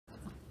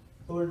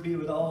Lord, be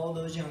with all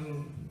those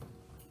young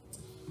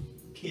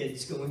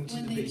kids going to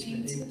when the they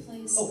basement. came to the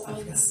place I called the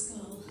forgot.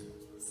 skull.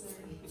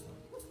 Sorry.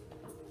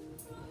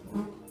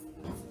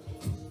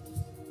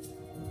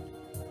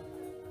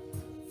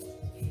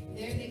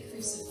 There they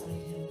crucified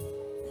him.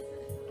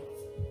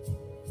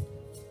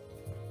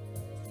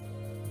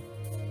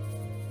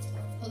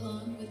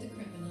 Along with the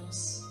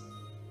criminals,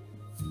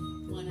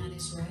 one on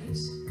his right,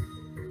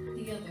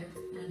 the other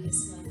on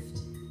his left.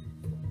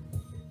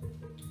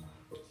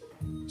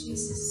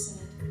 Jesus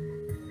said,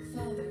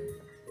 Father,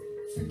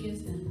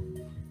 forgive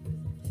them,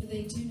 for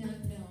they do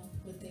not know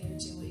what they are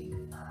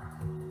doing.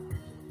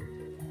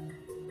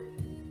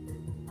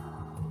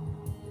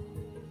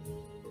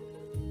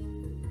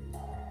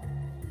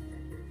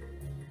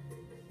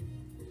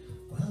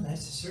 Well,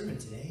 that's the sermon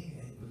today.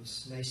 It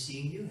was nice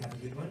seeing you. Have a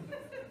good one.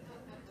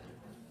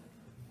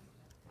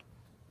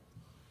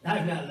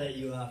 I've not let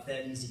you off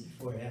that easy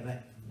before, have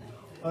I?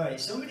 All right,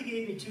 somebody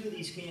gave me 2 of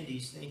these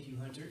candies. Thank you,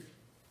 Hunter.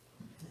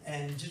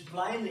 And just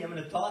blindly, I'm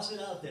going to toss it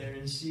out there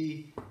and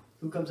see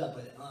who comes up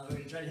with it. We're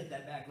going to try to hit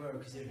that back row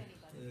because they're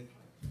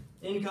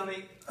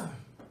incoming.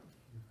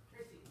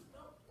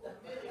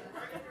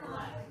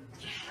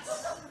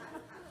 Yes.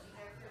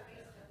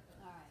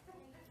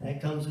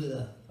 That comes with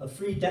a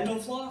free dental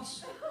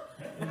floss.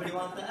 Anybody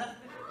want that?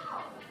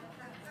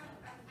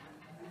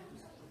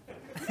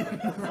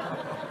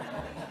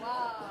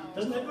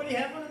 Doesn't everybody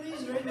have one of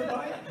these ready to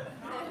buy it?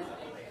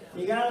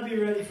 You gotta be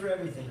ready for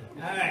everything.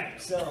 All right,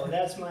 so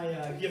that's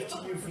my gift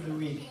to you for the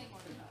week.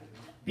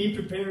 Be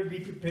prepared, be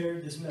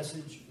prepared. This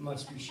message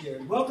must be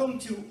shared. Welcome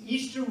to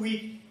Easter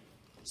week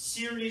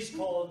series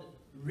called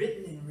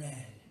Written in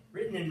Red.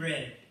 Written in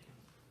Red.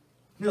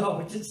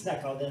 No, it's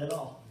not called that at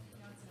all.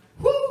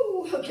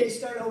 Woo! Okay,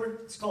 start over.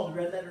 It's called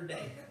Red Letter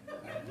Day.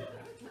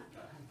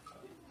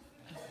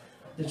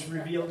 It's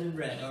revealed in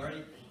red, all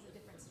right?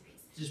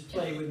 Just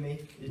play with me.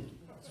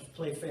 Just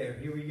play fair.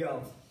 Here we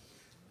go.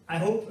 I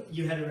hope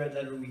you had a red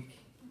letter week.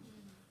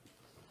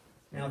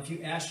 Now, if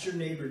you asked your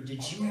neighbor,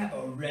 did you have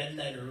a red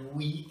letter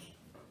week?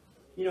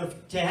 You know,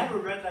 to have a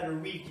red letter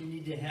week, you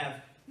need to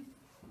have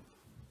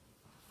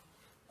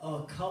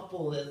a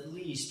couple, at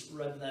least,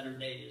 red letter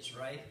days,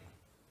 right?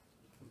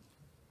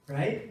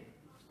 Right?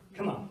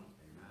 Come on.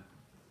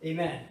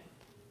 Amen.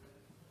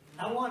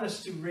 I want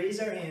us to raise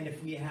our hand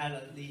if we had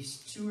at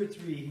least 2 or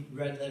 3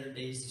 red letter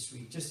days this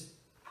week. Just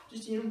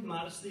you know,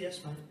 modestly, that's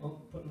fine. Oh,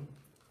 put them.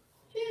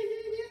 Yeah.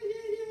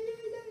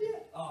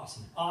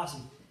 Awesome,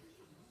 awesome.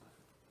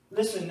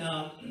 Listen,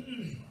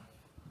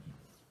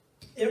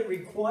 it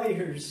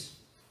requires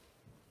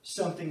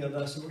something of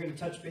us, and we're going to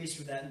touch base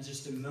with that in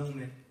just a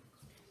moment.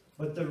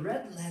 But the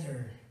red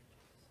letter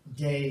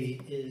day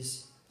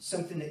is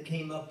something that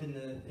came up in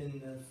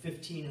the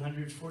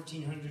 1500s,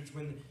 1400s,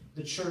 when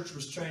the church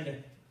was trying to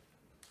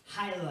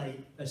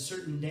highlight a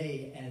certain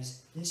day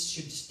as this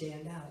should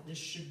stand out, this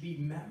should be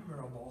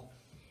memorable.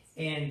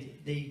 And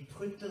they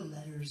put the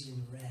letters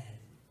in red.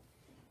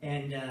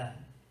 And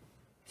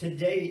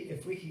today,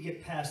 if we could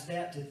get past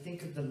that, to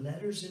think of the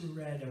letters in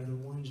red are the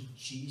ones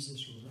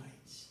Jesus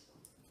writes.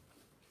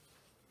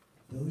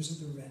 Those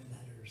are the red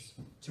letters.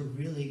 To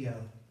really go,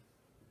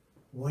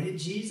 what did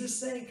Jesus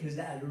say? Because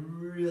that's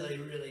really,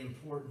 really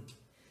important.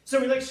 So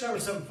we'd like to start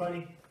with something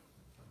funny.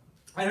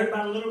 I heard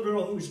about a little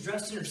girl who was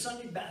dressed in her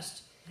Sunday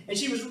best, and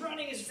she was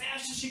running as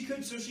fast as she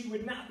could so she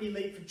would not be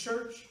late for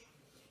church.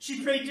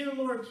 She prayed, Dear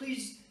Lord,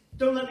 please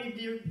don't let me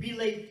be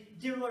late.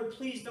 Dear Lord,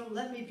 please don't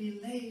let me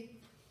be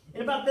late.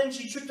 And about then,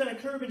 she tripped on a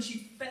curb and she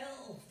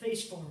fell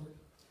face forward.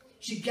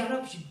 She got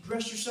up, she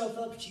brushed herself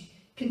up, she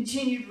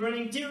continued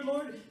running. Dear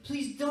Lord,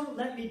 please don't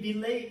let me be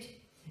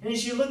late. And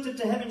as she looked up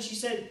to heaven, she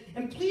said,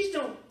 and please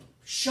don't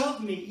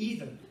shove me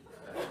either.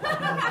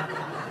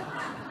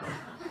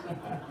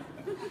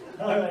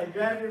 All right,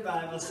 grab your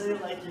Bible, say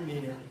it like you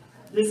mean it.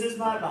 This is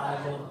my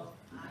Bible.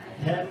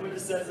 I have what it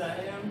says I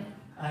am.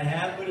 I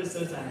have what it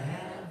says I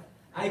have.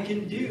 I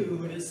can do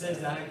what it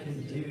says I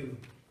can do.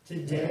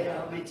 Today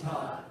I'll be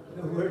taught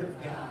the Word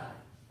of God.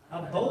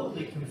 I'll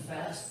boldly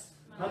confess.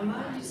 My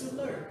mind is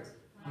alert.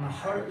 My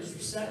heart is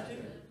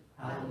receptive.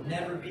 I will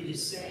never be the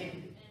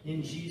same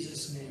in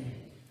Jesus' name.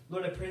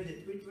 Lord, I pray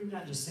that we're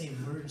not just saying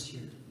words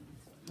here.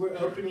 We're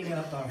opening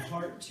up our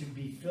heart to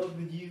be filled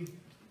with you.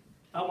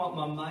 I want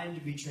my mind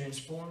to be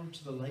transformed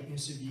to the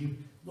likeness of you.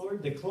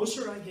 Lord, the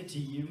closer I get to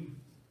you,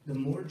 the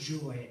more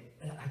joy.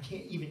 I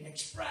can't even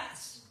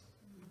express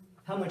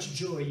how much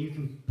joy you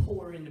can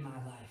pour into my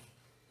life.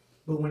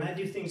 But when I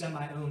do things on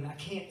my own, I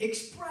can't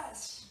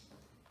express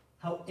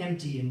how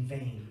empty and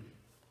vain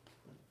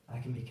I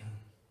can become.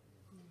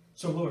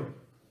 So, Lord,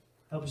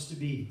 help us to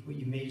be what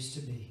you made us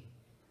to be.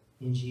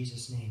 In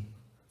Jesus' name.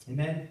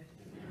 Amen?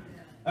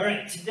 All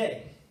right,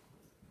 today,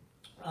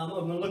 I'm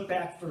going to look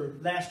back for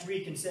last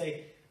week and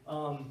say,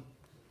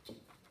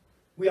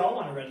 we all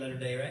want a red letter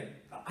day, right?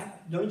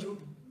 Don't you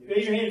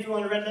raise your hand if you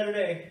want a red letter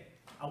day.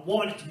 I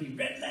want it to be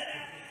red letter.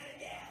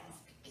 Yeah.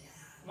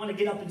 I want to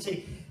get up and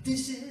say,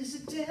 this is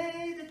a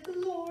day that the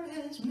Lord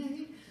has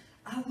made.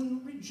 I will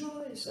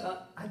rejoice.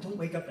 I don't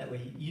wake up that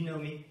way. You know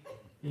me.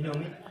 You know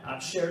me.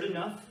 I've shared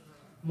enough.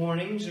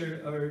 Mornings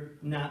are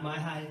not my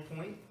high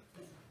point.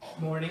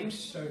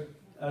 Mornings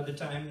are the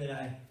time that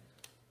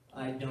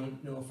I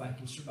don't know if I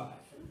can survive.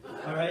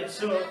 All right,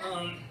 so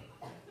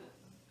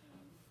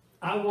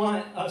I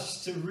want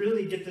us to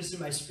really get this in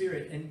my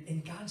spirit,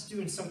 and God's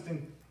doing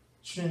something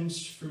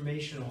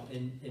transformational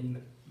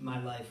in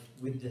my life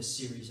with this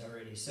series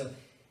already. So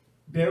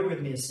bear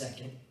with me a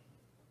second.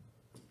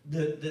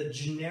 The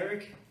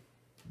generic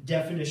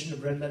definition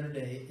of Red Letter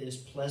Day is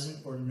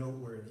pleasant or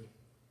noteworthy,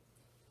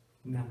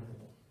 memorable.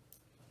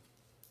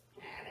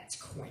 That's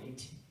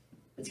quaint.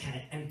 It's kind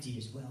of empty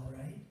as well,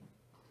 right?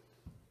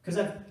 Because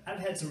I've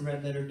had some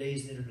Red Letter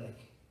Days that are like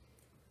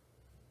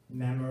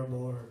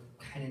memorable or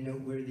kind of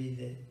noteworthy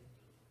that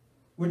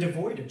were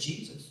devoid of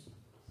Jesus,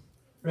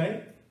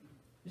 right?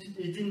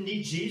 It didn't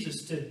need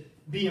Jesus to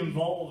be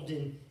involved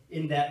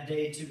in that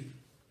day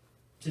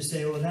to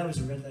say, oh, that was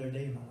a Red Letter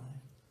Day in my life.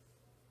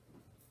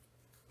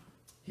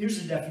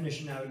 Here's the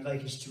definition I would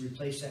like us to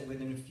replace that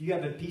with. And if you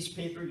have a piece of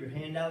paper, your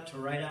handout to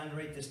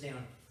write this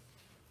down.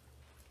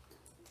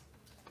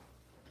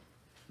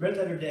 Red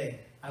Letter Day,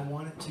 I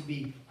want it to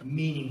be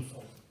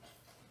meaningful.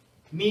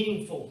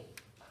 Meaningful.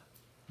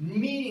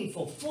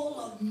 Meaningful.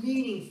 Full of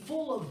meaning.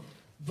 Full of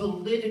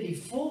validity.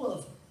 Full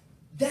of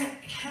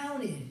that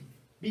counted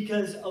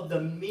because of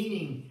the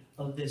meaning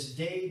of this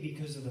day,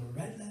 because of the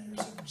red letters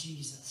of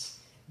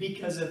Jesus.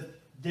 Because of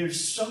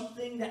there's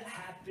something that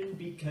happened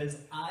because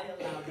I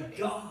allowed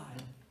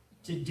God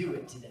to do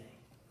it today.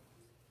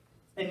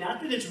 And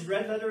not that it's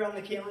red letter on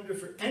the calendar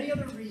for any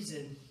other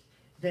reason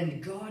than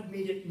God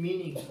made it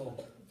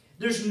meaningful.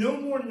 There's no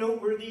more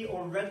noteworthy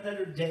or red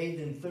letter day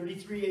than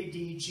 33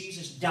 AD.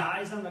 Jesus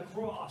dies on the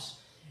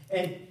cross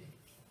and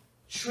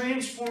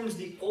transforms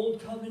the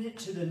old covenant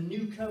to the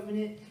new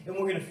covenant. And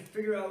we're going to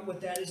figure out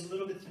what that is a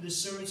little bit through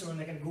this sermon, so I'm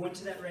not going to go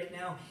into that right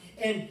now.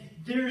 And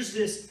there's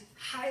this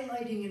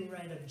highlighting in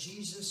red of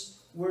Jesus'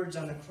 words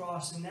on the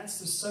cross, and that's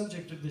the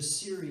subject of this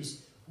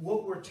series.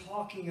 What we're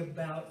talking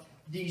about,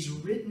 these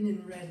written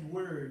in red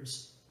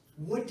words.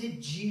 What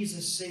did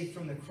Jesus say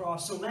from the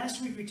cross? So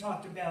last week we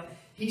talked about,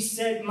 he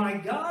said, my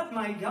God,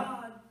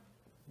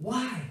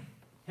 why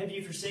have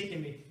you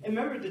forsaken me? And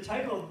remember, the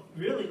title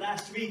really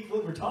last week,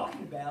 what we're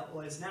talking about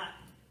was not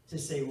to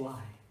say why,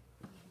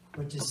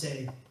 but to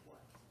say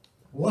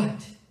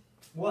what?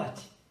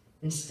 What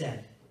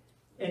instead?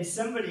 And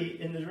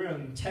somebody in the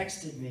room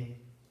texted me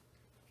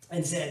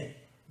and said,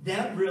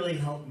 that really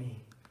helped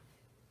me.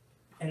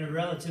 And a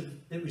relative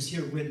that was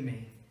here with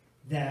me,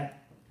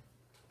 that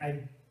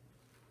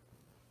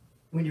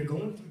when you're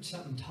going through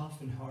something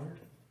tough and hard,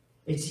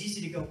 it's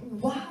easy to go,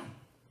 why?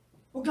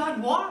 Well,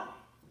 God, why?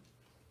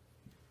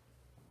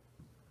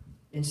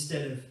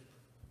 Instead of,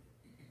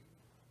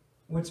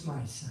 what's my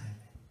assignment?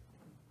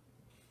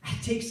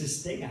 It takes the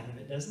sting out of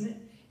it, doesn't it?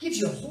 Gives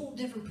you a whole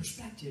different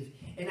perspective.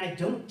 And I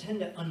don't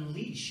tend to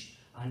unleash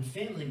on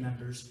family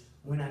members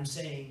when I'm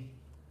saying,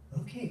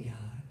 okay,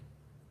 God,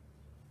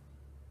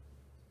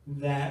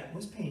 that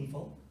was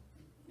painful,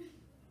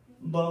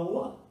 but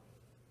what?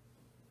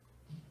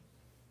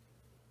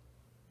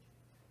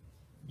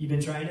 You've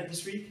been trying it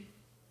this week?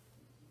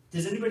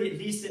 Does anybody at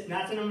least,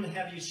 not that I'm going to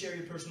have you share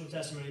your personal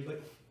testimony,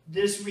 but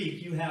this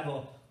week you have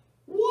a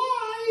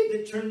why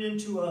that turned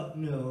into a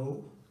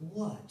no,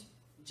 what?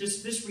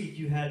 Just this week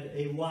you had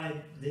a why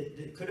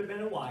that could have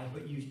been a why,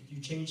 but you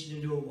changed it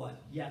into a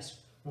what? Yes.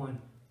 1,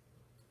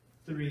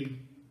 3.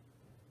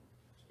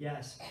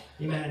 Yes.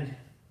 Amen.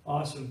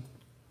 Awesome.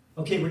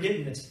 Okay, we're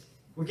getting this.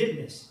 We're getting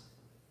this.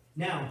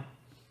 Now,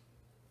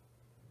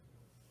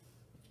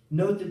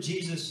 note that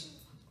Jesus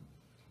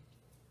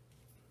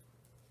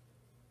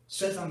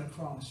says on the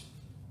cross,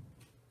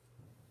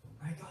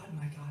 my God,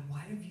 why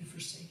have you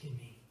forsaken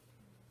me?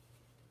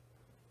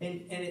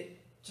 And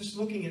it, just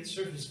looking at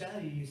surface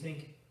value, you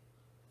think,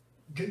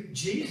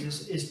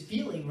 Jesus is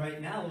feeling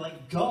right now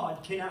like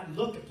God cannot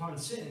look upon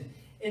sin.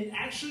 And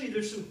actually,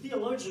 there's some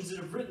theologians that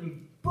have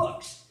written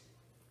books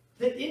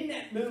that in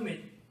that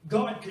moment,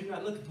 God could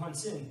not look upon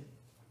sin.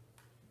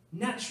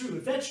 Not true.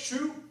 If that's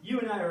true, you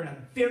and I are in a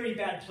very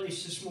bad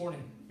place this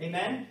morning.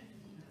 Amen?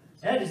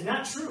 That is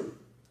not true.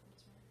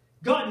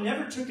 God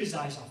never took his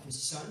eyes off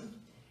his son.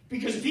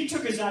 Because if he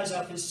took his eyes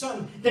off his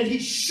son, then he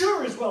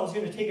sure as well is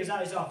going to take his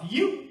eyes off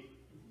you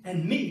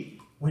and me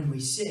when we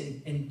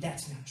sin. And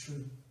that's not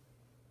true.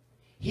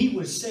 He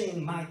was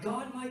saying, my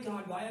God,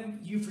 why have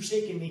you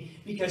forsaken me?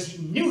 Because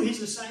he knew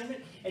his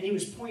assignment, and he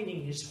was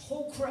pointing his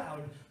whole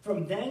crowd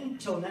from then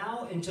till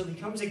now, until he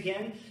comes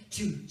again,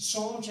 to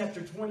Psalm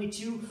chapter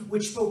 22,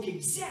 which spoke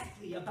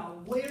exactly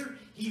about where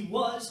he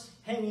was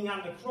hanging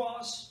on the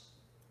cross.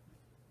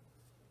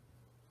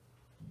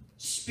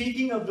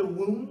 Speaking of the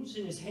wounds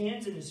in his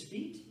hands and his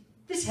feet,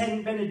 this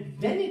hadn't been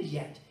invented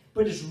yet,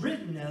 but is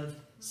written of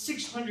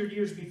 600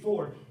 years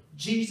before.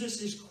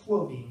 Jesus is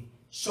quoting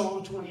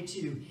Psalm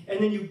 22. And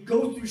then you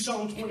go through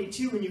Psalm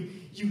 22 and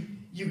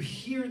you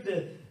hear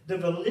the the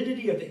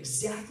validity of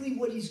exactly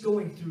what he's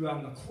going through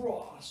on the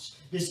cross,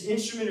 this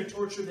instrument of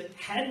torture that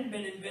hadn't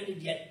been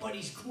invented yet, but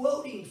he's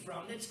quoting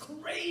from. It's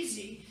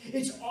crazy.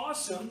 It's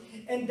awesome.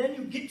 And then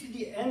you get to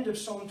the end of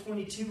Psalm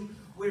 22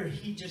 where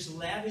he just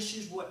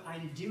lavishes what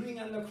I'm doing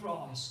on the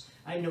cross.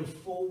 I know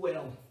full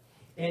well.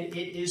 And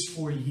it is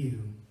for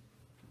you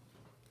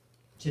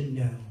to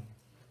know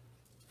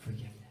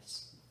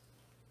forgiveness.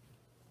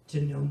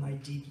 To know my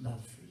deep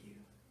love for you.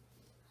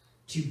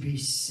 To be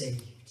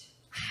saved.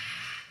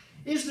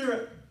 Is there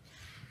a...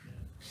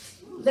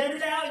 Let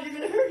it out. You're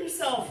going to hurt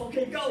yourself.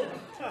 Okay, go.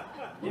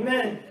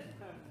 Amen.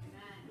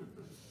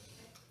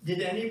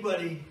 Did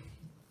anybody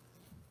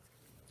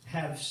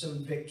have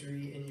some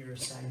victory in your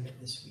assignment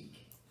this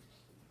week?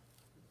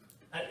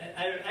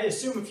 I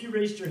assume if you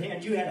raised your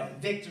hand, you had a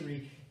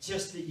victory,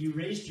 just that you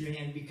raised your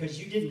hand because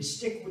you didn't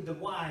stick with the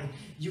why.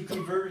 You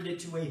converted it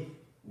to a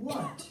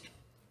what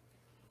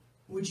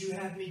would you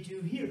have me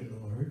do here,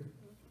 Lord?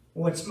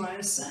 What's my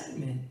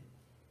assignment?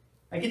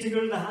 I get to go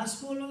to the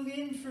hospital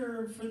again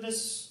for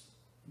this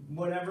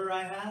whatever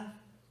I have?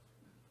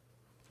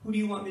 Who do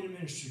you want me to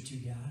minister to,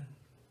 God?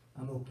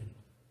 I'm open.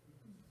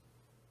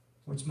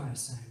 What's my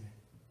assignment?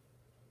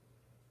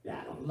 Yeah,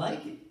 I don't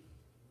like it.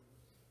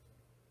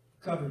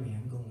 Cover me,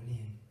 I'm going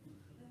in.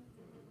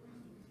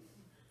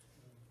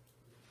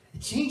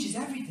 It changes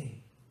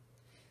everything.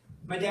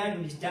 My dad,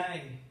 when he's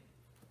dying,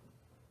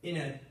 in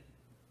a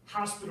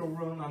hospital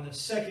room on the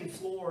second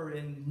floor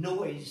in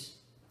Noise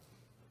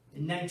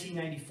in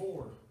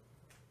 1994,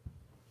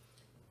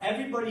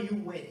 everybody who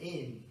went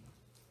in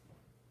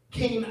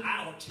came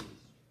out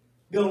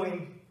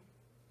going,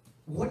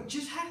 what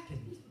just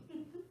happened?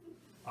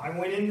 I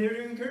went in there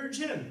to encourage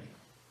him.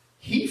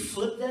 He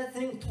flipped that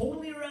thing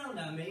totally around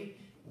on me.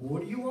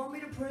 What do you want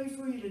me to pray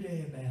for you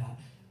today about?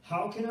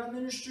 How can I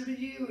minister to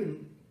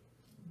you?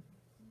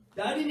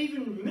 And I didn't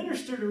even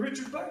minister to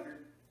Richard Barker.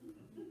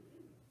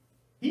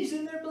 He's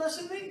in there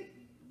blessing me.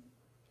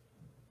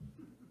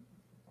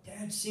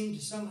 Dad seemed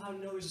to somehow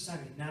know his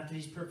assignment. Not that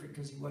he's perfect,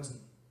 because he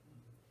wasn't.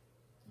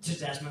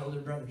 Just ask my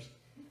older brothers.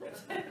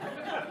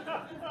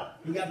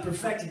 He got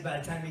perfected by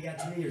the time he got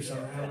to me or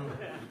something. I don't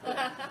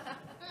know.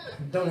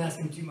 Don't ask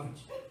him too much.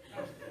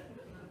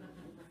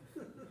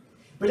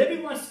 But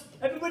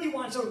everybody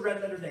wants a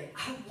red letter day.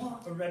 I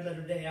want a red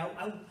letter day.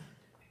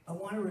 I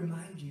want to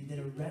remind you that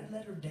a red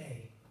letter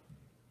day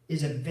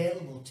is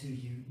available to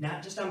you,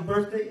 not just on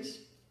birthdays,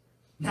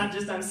 not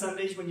just on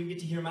Sundays when you get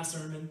to hear my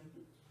sermon.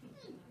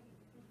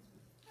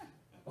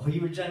 Oh,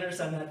 you were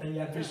generous on that thing.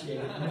 I appreciate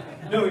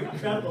it. No,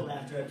 incredible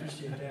laughter. I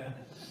appreciate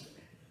that.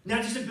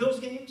 Not just at Bills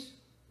games.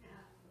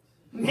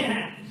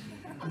 Yeah.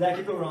 That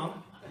could go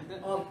wrong.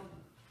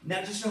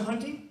 Not just for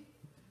hunting,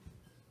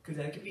 because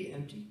that could be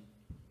empty.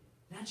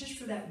 Not just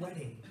for that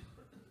wedding,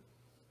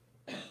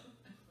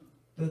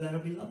 though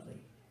that'll be lovely.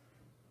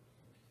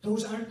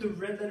 Those aren't the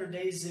red letter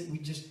days that we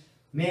just,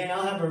 man,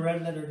 I'll have a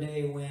red letter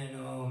day when,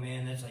 oh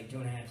man, that's like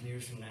 2.5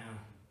 years from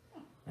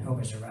now. I hope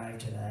I survive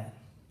to that.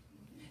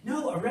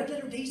 No, a red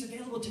letter day is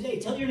available today.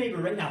 Tell your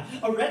neighbor right now,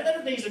 a red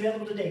letter day is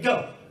available today.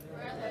 Go.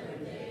 Red letter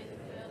day is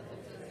available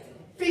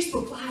today.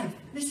 Facebook Live,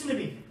 listen to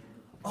me.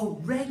 A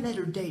red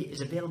letter day is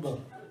available,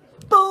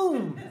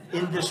 boom,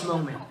 in this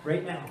moment,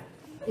 right now.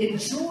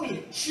 Enjoy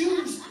it.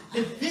 Choose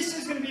that this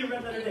is going to be a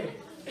red letter day.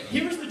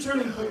 Here's the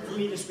turning point for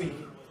me this week.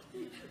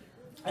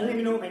 I don't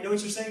even know what my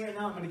notes are saying right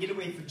now. I'm going to get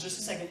away for just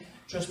a second.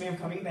 Trust me, I'm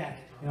coming back,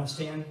 and I'll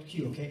stay on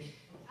cue, okay?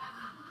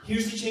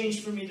 Here's the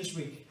change for me this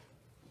week.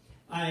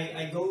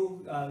 I go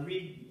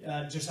read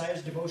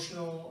Josiah's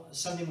devotional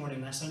last Sunday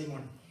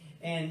morning.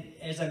 And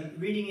as I'm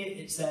reading it,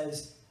 it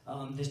says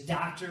this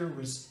doctor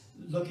was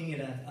looking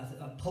at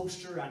a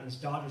poster on his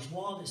daughter's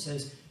wall that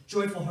says,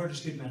 joyful heart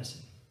is good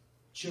medicine.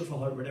 Cheerful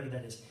heart, whatever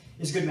that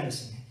is good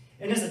medicine.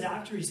 And as a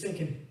doctor, he's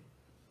thinking,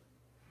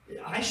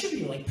 I should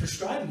be like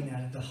prescribing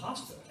that at the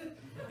hospital.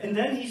 And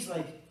then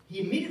he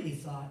immediately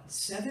thought,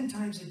 7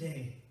 times a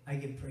day I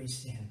give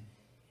praise to him.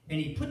 And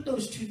he put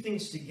those two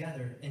things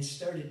together and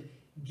started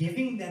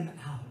giving them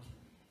out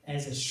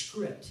as a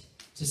script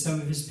to some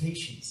of his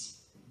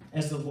patients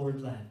as the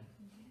Lord led.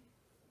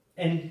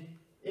 And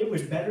it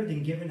was better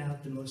than giving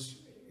out the most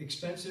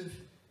expensive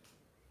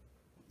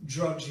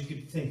drugs you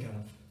could think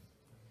of.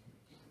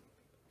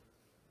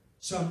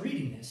 So I'm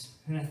reading this,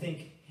 and I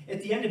think,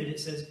 at the end of it, it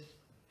says,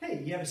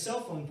 hey, you have a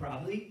cell phone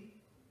probably.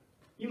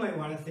 You might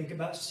want to think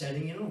about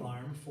setting an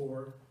alarm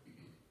for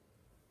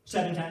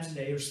 7 times a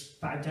day, or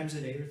 5 times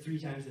a day, or 3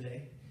 times a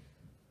day.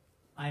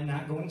 I'm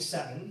not going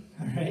 7,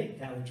 all right?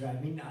 That would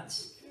drive me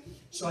nuts.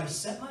 So I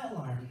set my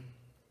alarm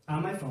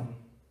on my phone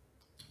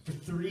for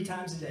 3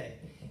 times a day.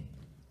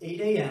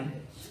 8 a.m.,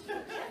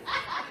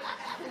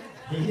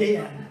 8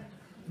 a.m.,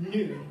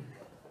 noon,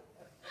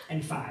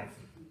 and 5.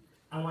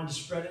 I wanted to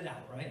spread it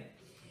out, right?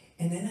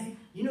 And then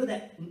you know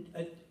that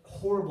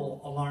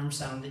horrible alarm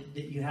sound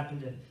that you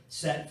happen to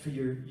set for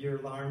your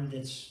alarm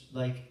that's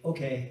like,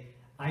 okay,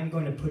 I'm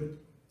going to put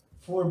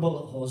 4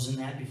 bullet holes in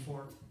that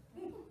before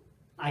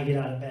I get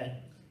out of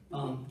bed.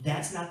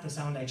 That's not the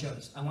sound I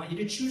chose. I want you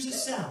to choose a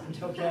sound,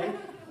 okay?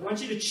 I want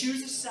you to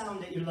choose a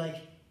sound that you're like,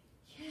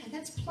 yeah,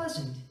 that's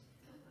pleasant.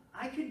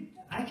 I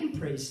can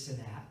praise to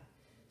that.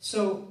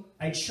 So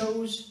I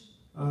chose,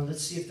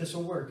 let's see if this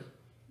will work.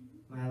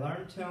 My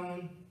alarm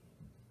tone.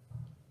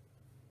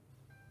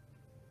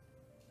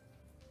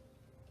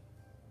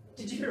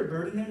 Did you hear a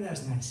bird in there? That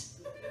was nice.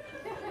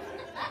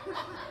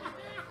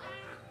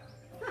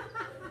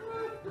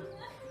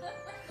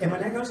 And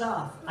when that goes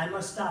off, I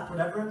must stop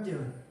whatever I'm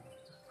doing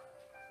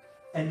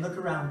and look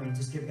around me and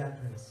just give God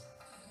praise.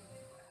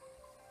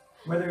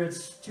 Whether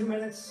it's 2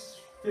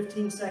 minutes,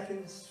 15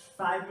 seconds,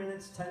 5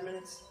 minutes, 10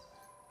 minutes.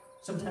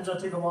 Sometimes I'll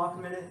take a walk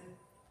a minute,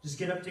 just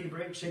get up, take a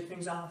break, shake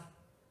things off.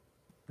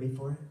 Wait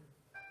for it.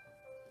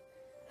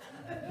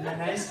 Isn't that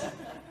nice?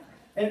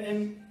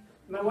 And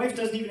my wife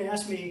doesn't even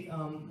ask me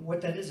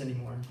what that is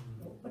anymore.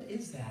 What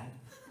is that?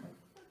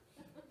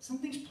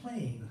 Something's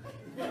playing.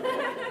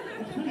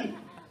 Honey,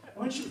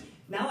 why don't you...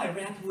 Now I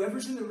wrap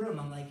whoever's in the room.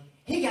 I'm like,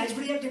 hey guys,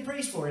 what do you have to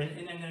praise for?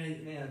 And then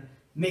I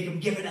make them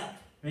give it up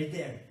right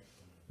there.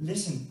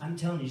 Listen, I'm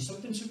telling you,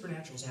 something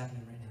supernatural is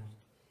happening right now.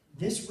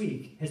 This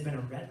week has been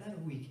a red letter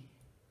week.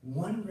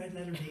 One red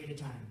letter day at a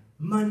time.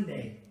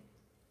 Monday,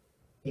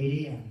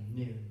 8 a.m.,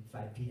 noon,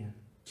 5 p.m.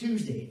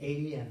 Tuesday,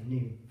 8 a.m.,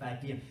 noon,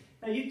 5 p.m.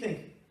 Now you'd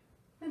think,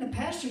 man, the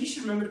pastor, he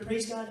should remember to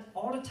praise God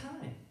all the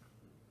time.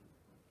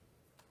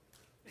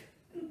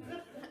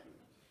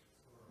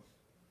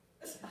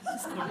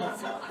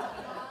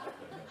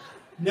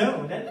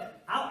 No,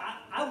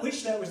 I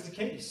wish that was the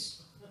case.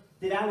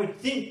 That I would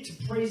think to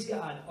praise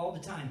God all the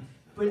time.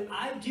 But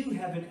I do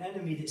have an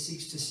enemy that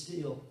seeks to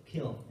steal,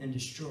 kill, and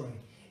destroy.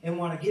 And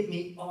want to get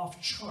me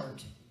off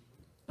chart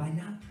by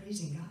not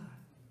praising God.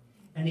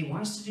 And he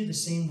wants to do the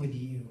same with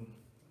you.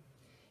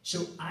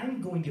 So I'm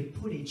going to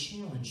put a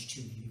challenge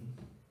to you.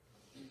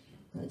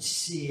 Let's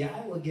see,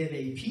 I will give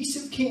a piece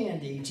of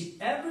candy to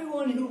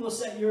everyone who will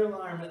set your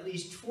alarm at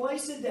least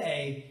twice a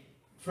day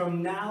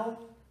from now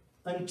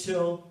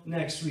until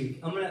next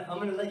week. I'm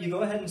gonna let you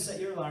go ahead and set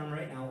your alarm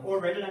right now, or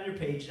write it on your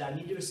page. I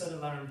need you to set an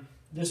alarm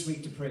this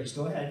week to praise.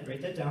 Go ahead,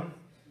 write that down.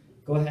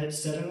 Go ahead,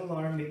 set an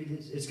alarm. Maybe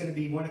it's going to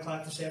be 1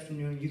 o'clock this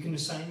afternoon. You can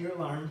assign your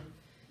alarm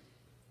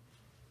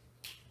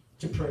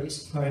to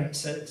praise. All right,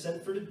 set it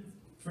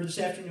for this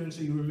afternoon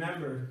so you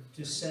remember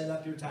to set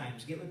up your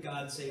times. Get with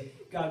God. Say,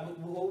 God,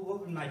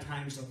 what would my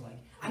times look like?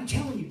 I'm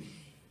telling you,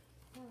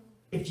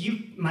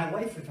 my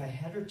wife, if I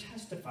had her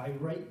testify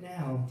right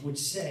now, would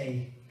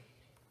say,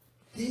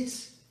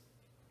 this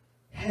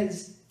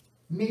has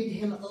made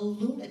him a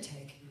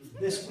lunatic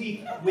this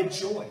week with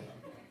joy.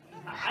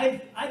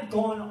 I've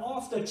gone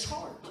off the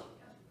chart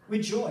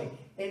with joy.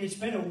 And it's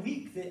been a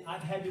week that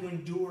I've had to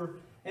endure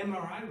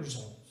MRI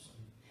results.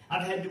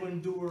 I've had to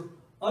endure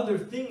other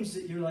things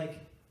that you're like,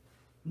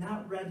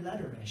 not red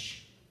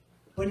letter-ish.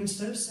 But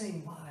instead of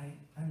saying why,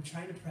 I'm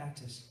trying to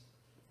practice.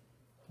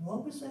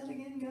 What was that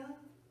again, God?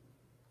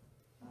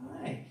 All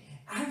right.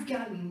 I've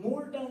gotten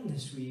more done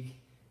this week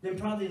than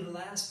probably the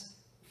last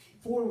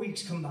 4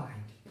 weeks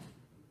combined.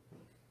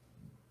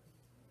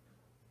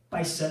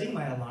 By setting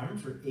my alarm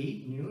for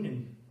 8, noon,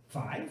 and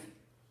 5,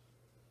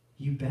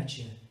 you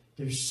betcha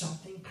there's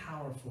something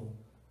powerful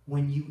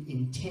when you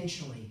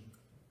intentionally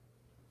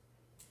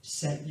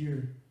set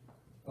your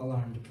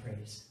alarm to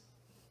praise.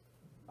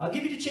 I'll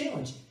give you the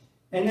challenge.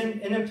 And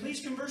then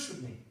please converse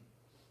with me.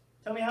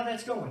 Tell me how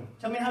that's going.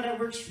 Tell me how that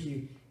works for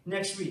you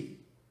next week.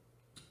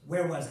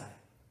 Where was I?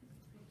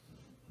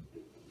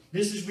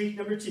 This is week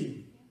number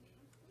 2.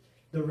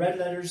 The red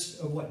letters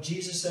of what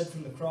Jesus said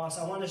from the cross.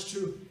 I want us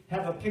to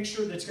have a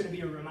picture that's going to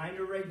be a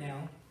reminder right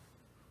now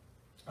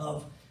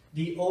of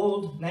the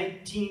old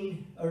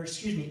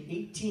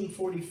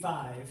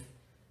 1845.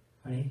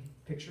 Honey,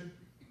 picture?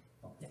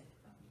 Oh, yeah.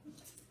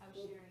 I'm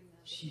sharing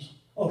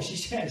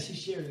that. She's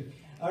sharing.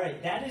 All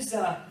right, that's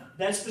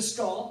the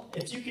skull.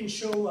 If you can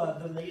show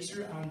the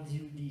laser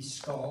onto the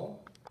skull.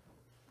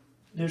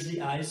 There's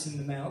the eyes and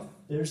the mouth.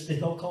 There's the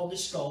hill called the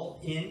skull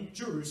in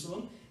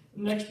Jerusalem.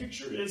 The next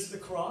picture is the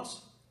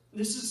cross.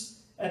 This is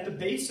at the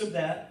base of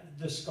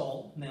the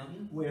skull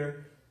mountain,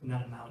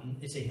 not a mountain,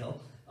 it's a hill,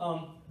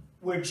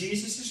 where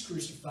Jesus is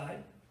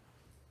crucified.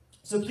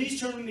 So please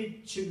turn with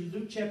me to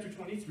Luke chapter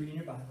 23 in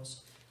your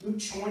Bibles. Luke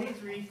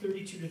 23,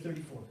 32 to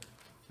 34.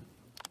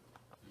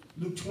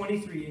 Luke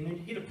 23, and then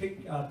you get a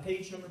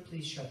page number,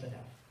 please shut that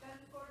out.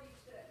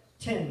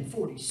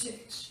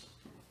 1046.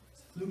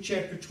 Luke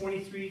chapter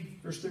 23,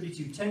 verse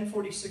 32.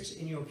 1046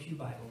 in your pew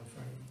Bible in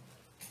front of you.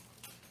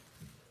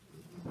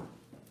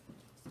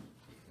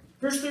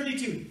 Verse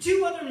 32,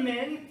 2 other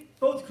men,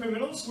 both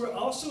criminals, were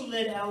also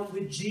led out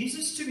with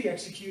Jesus to be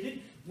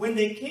executed when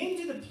they came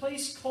to the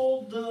place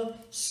called the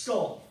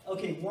skull.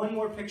 Okay, one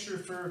more picture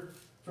for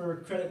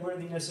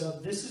creditworthiness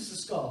of this is the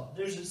skull.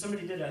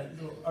 Somebody did a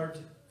little art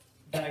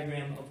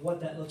diagram of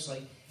what that looks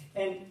like.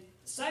 And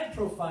side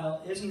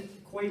profile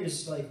isn't quite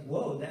as like,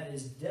 whoa, that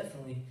is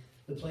definitely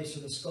the place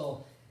of the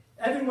skull.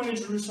 Everyone in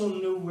Jerusalem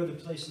knew where the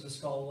place of the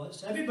skull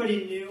was.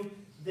 Everybody knew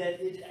that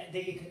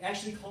they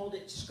actually called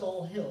it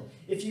Skull Hill.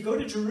 If you go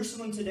to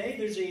Jerusalem today,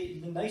 there's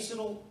a nice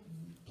little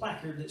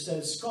placard that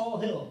says Skull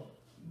Hill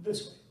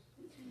this way.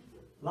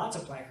 lots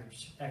of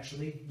placards,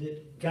 actually,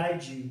 that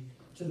guide you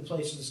to the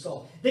place of the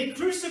skull. They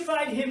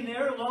crucified him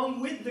there along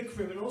with the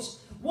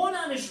criminals, one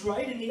on his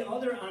right and the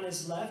other on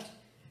his left.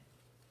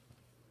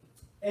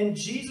 And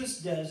Jesus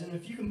does, and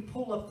if you can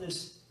pull up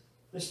this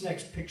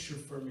next picture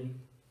for me.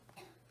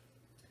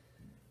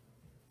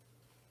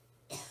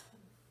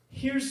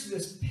 Here's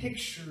this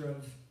picture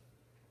of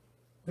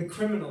the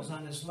criminals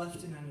on his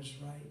left and on his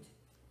right,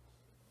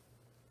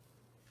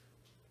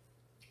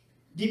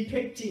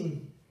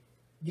 depicting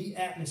the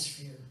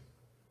atmosphere.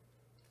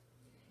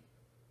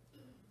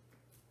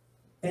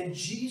 And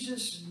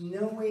Jesus,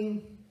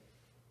 knowing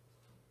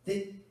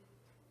that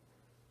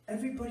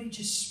everybody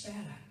just spat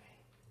on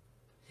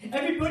me,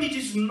 everybody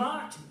just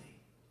mocked me,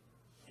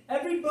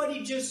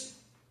 everybody just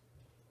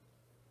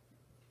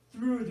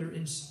threw their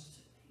insult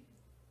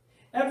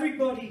at me,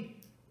 everybody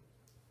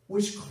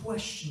was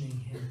questioning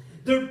him.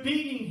 They're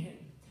beating him.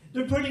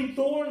 They're putting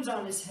thorns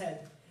on his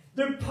head.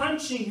 They're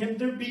punching him.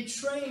 They're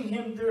betraying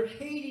him. They're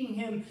hating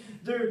him.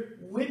 They're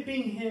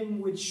whipping him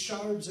with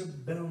shards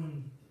of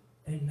bone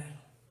and metal.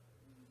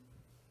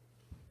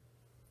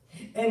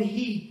 And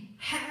he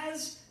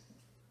has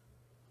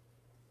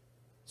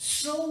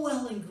so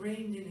well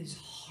ingrained in his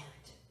heart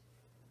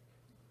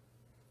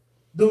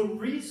the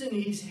reason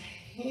he's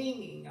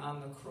hanging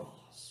on the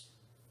cross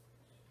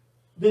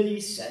that he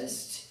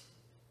says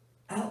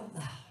out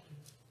loud,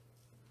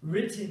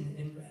 written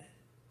in red,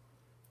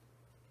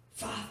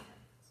 Father,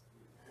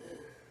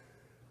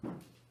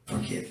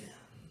 forgive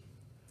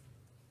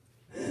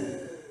them,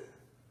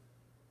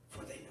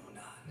 for they know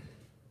not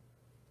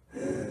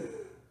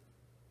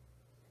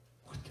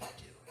what they're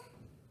doing.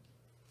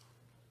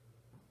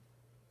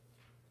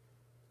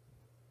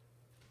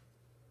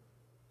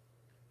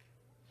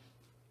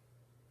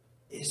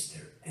 Is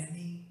there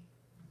any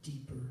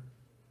deeper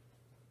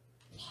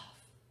love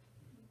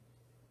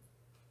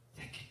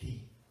that could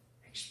be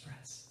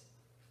expressed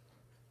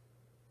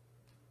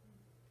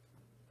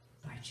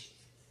by Jesus?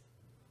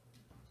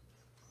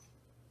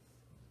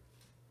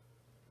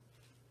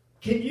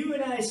 Can you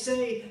and I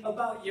say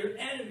about your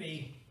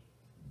enemy,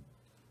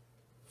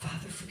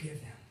 Father, forgive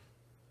them?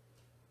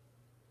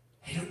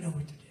 They don't know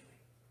what they're doing.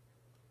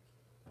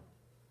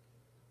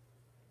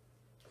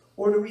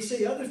 Or do we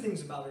say other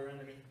things about our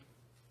enemy?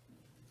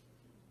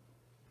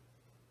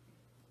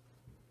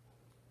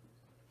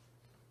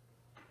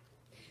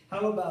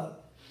 How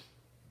about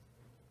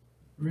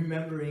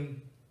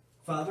remembering,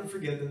 Father,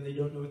 forgive them, they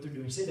don't know what they're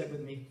doing. Say that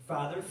with me.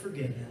 Father,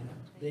 forgive them,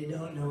 they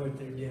don't know what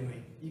they're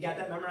doing. You got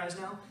that memorized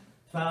now?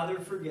 Father,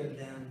 forgive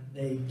them,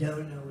 they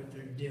don't know what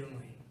they're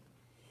doing.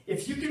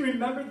 If you can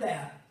remember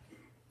that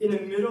in the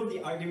middle of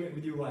the argument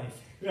with your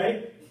wife,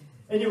 right?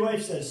 And your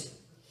wife says,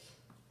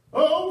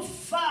 oh,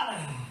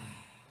 Father,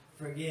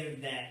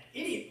 forgive that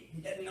idiot.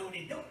 He doesn't know what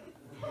he's doing.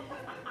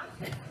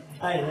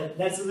 All right,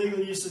 that's the legal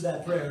use of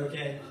that prayer,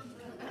 okay?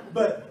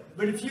 But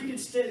if you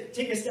could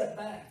take a step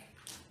back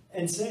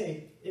and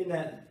say in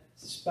that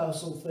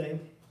spousal thing,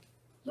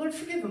 Lord,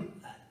 forgive him.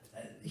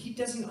 He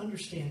doesn't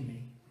understand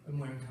me and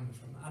where I'm coming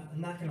from.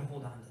 I'm not going to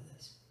hold on to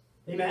this.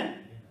 Amen?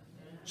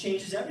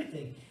 Changes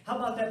everything. How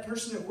about that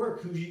person at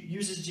work who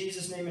uses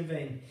Jesus' name in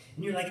vain?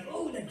 And you're like,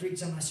 oh, that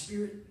grates on my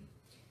spirit.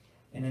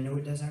 And I know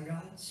it does on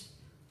God's.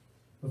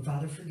 But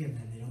Father, forgive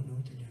them. They don't know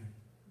what they're doing.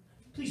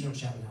 Please don't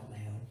shout it out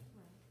loud.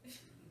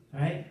 All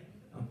right?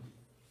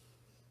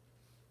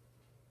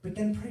 But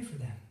then pray for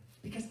them.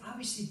 Because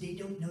obviously they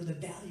don't know the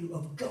value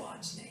of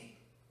God's name.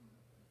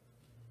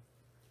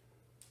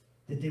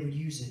 That they would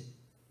use it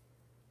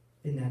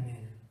in that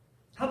manner.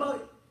 How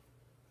about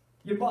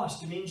your boss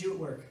demeans you at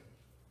work?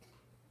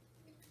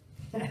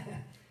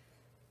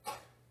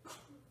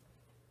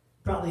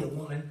 Probably a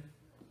woman.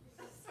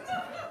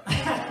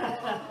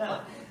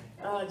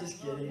 Oh,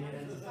 just kidding.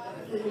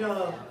 You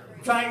know,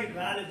 trying to get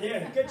out of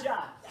there. Good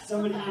job.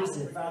 Somebody used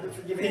it. Father,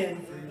 forgive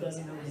him for he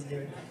doesn't know what he's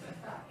doing.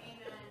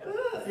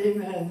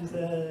 Amen.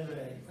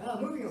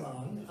 Moving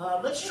along.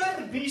 Let's try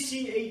the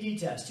BC AD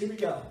test. Here we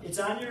go. It's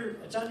on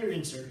your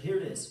insert. Here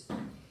it is.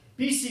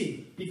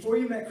 BC, before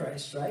you met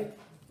Christ, right?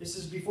 This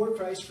is before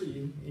Christ for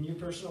you in your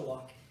personal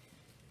walk.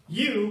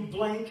 You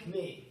blank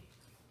me.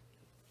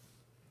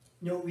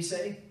 You know what we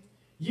say?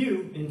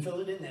 You, and fill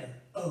it in there.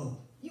 Oh,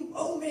 you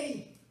owe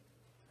me.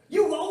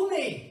 You owe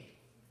me.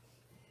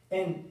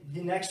 And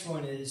the next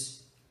one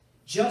is,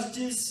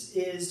 justice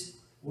is,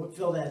 what?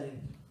 Fill that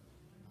in.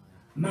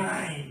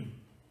 Mine.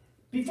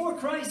 Before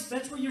Christ,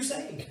 that's what you're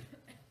saying.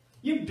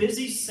 You're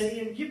busy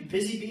saying, you're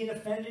busy being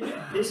offended,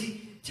 you're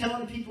busy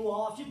telling people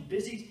off, you're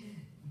busy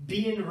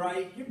being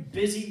right, you're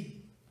busy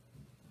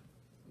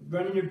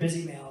running your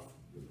busy mouth.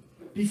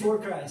 Before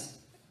Christ,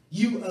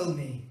 you owe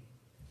me.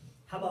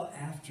 How about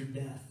after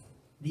death?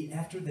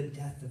 After the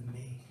death of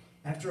me.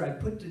 After I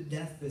put to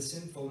death the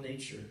sinful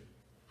nature.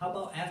 How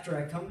about after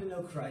I come to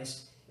know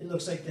Christ? It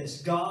looks like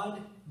this.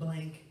 God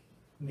blank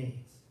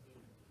me.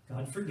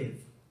 God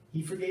forgive.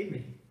 He forgave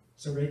me.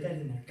 So write that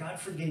in there. God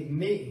forgave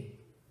me.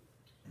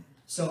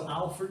 So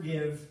I'll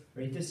forgive,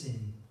 write this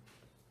in,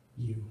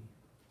 you.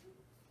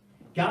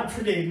 God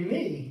forgave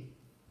me.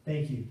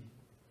 Thank you.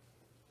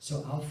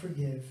 so I'll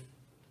forgive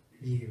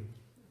you.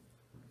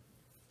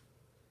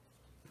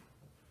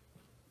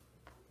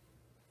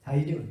 How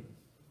you doing?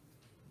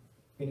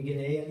 Going to get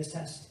an A on this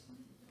test?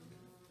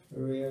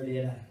 Or we already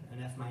had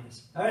an F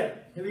minus? All right,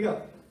 here we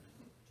go.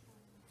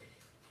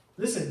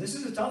 Listen, this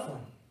is a tough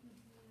one.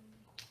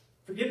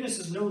 Forgiveness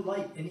is no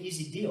light and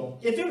easy deal.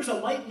 If it was a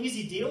light and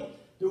easy deal,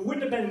 there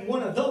wouldn't have been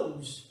one of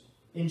those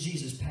in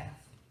Jesus' path.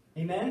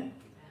 Amen?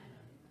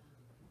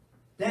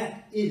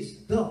 That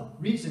is the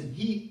reason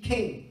he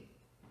came,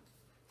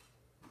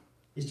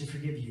 is to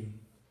forgive you,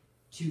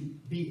 to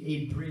be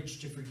a bridge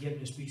to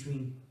forgiveness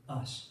between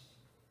us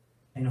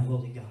and a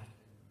holy God.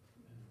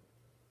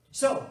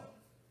 So,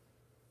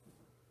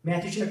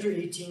 Matthew chapter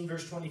 18,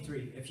 verse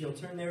 23. If you'll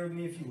turn there with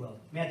me, if you will.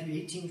 Matthew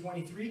 18,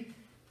 23.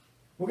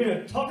 We're going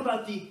to talk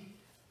about the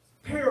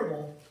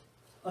parable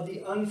of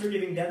the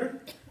unforgiving debtor.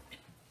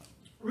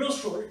 Real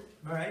short,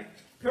 all right?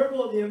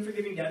 Parable of the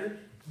unforgiving debtor.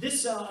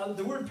 This,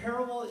 the word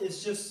parable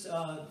is just,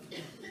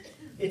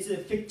 it's a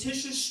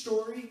fictitious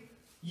story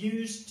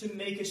used to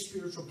make a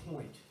spiritual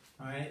point,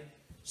 all right?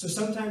 So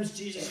sometimes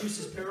Jesus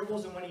uses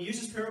parables, and when he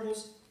uses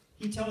parables,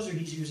 he tells you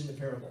he's using the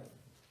parable.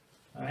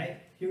 All right,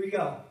 here we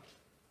go.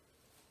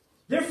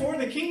 Therefore,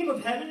 the kingdom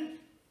of heaven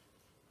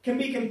can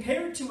be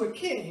compared to a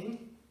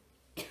king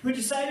who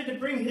decided to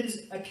bring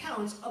his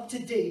accounts up to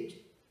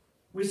date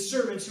with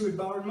servants who had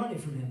borrowed money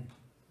from him.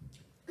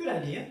 Good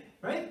idea,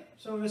 right?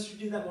 Some of us should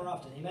do that more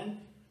often,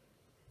 amen?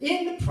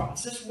 In the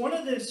process, one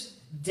of his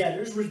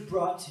debtors was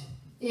brought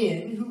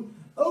in who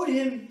owed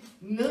him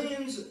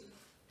millions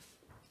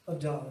of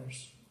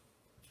dollars.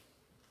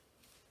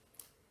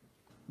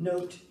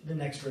 Note the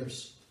next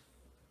verse.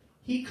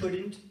 He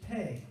couldn't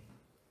pay.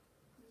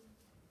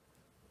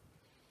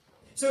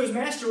 So his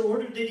master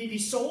ordered that he be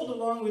sold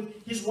along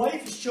with his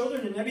wife, his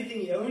children, and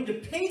everything he owned to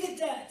pay the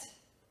debt.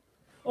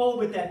 Oh,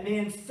 but that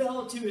man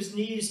fell to his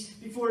knees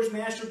before his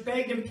master,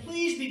 begged him,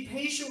 please be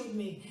patient with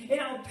me, and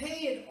I'll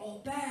pay it all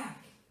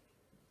back.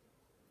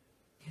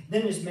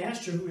 Then his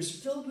master, who was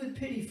filled with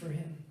pity for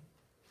him,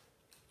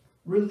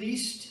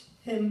 released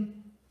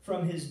him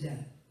from his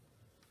debt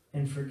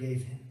and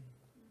forgave him.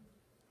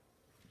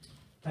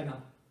 Time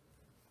out.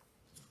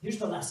 Here's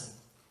the lesson.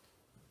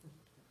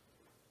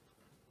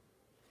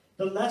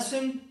 The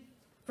lesson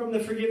from the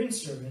forgiven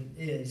servant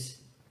is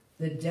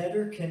the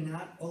debtor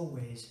cannot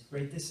always,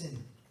 write this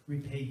in,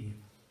 repay you.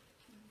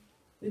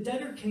 The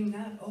debtor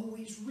cannot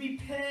always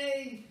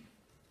repay.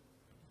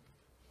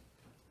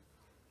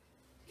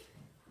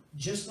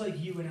 Just like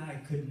you and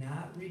I could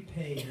not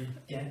repay your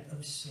debt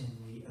of sin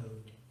we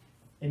owed.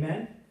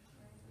 Amen?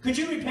 Could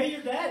you repay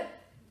your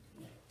debt?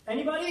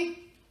 Anybody?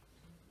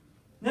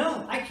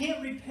 No, I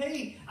can't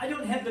repay. I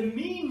don't have the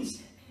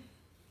means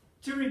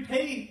to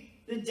repay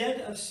the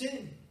debt of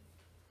sin.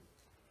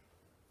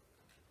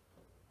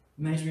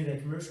 Reminds me of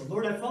that commercial.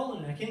 Lord, I've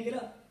fallen and I can't get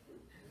up.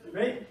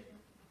 Right?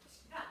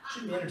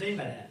 Shouldn't be entertained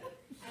by that.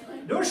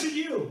 Nor should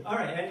you. All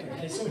right,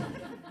 anyway. So,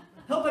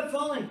 help, I've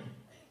fallen.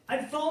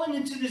 I've fallen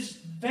into this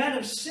vat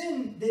of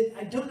sin that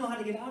I don't know how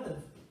to get out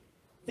of.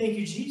 Thank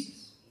you,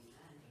 Jesus.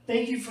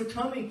 Thank you for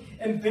coming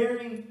and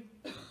bearing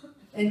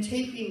and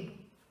taking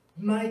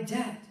my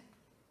debt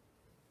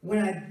when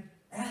I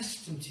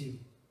asked him to.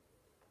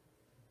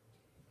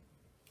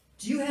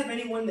 Do you have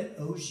anyone that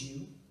owes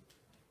you?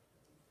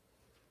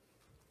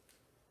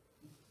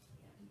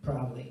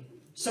 Probably.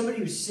 Somebody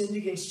who's sinned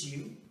against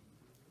you?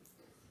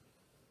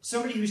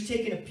 Somebody who's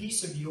taken a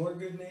piece of your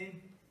good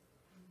name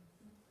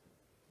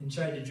and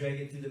tried to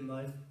drag it through the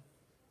mud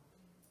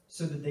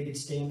so that they could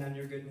stand on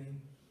your good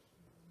name?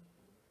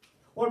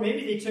 Or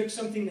maybe they took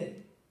something that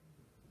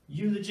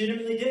you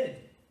legitimately did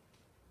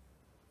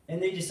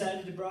and they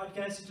decided to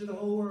broadcast it to the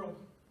whole world.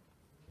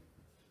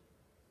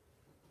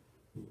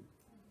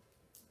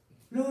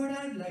 Lord,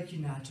 I'd like you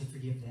not to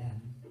forgive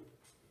them.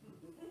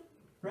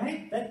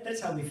 Right?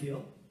 That's how we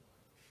feel.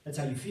 That's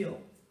how you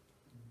feel.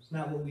 It's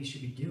not what we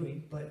should be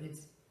doing, but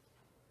it's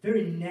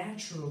very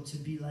natural to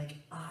be like,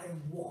 I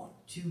want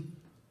to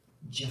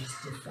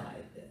justify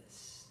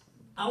this.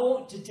 I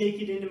want to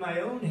take it into my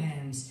own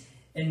hands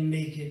and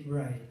make it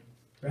right.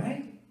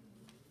 Right?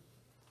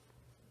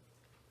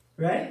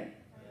 Right?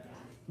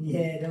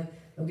 Yeah,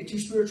 don't get too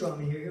spiritual on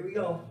me here. Here we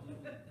go.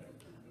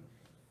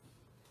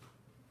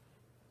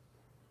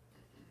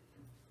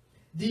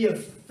 The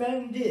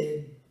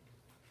offended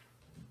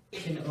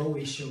can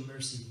always show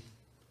mercy.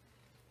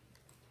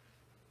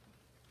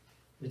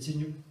 It's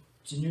in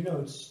your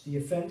notes. The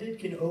offended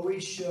can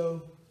always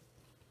show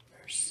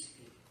mercy.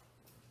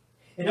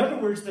 In other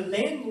words, the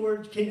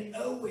landlord can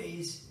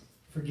always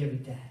forgive a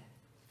debt.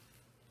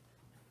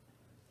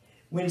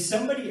 When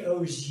somebody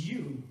owes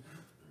you,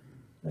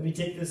 let me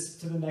take this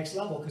to the next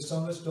level because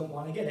some of us don't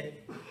want to get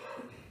it.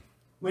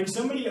 When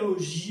somebody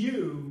owes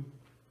you,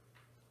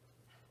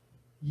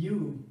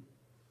 you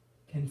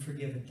can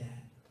forgive a debt.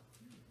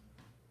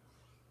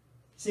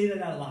 Say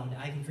that out loud.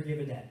 I can forgive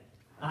a debt.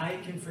 I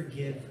can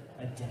forgive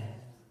a debt.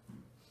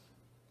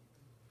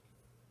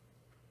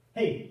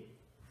 Hey,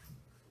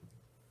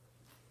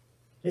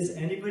 has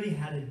anybody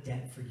had a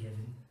debt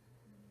forgiven?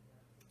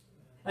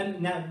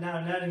 And now I'm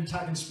not even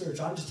talking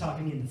spiritual. I'm just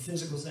talking in the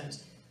physical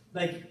sense.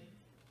 Like,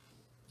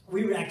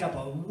 we racked up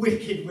a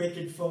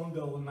wicked phone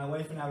bill when my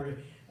wife and I were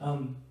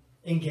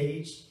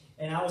engaged.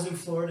 And I was in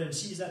Florida, and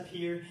she's up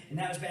here. And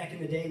that was back in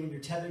the day when you're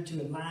tethered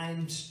to a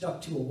line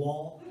stuck to a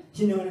wall.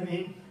 You know what I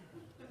mean?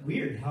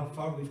 Weird how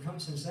far we've come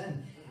since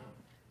then.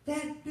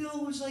 That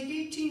bill was like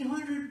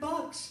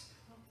 $1,800.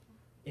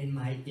 And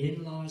my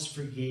in-laws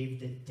forgave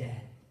the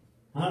debt.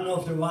 I don't know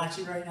if they're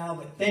watching right now,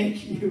 but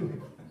thank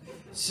you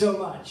so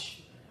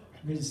much.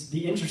 Because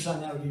the interest on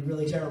that would be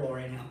really terrible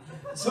right now.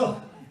 So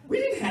we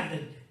didn't have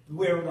the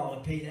wherewithal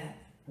to pay that.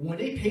 When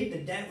they paid the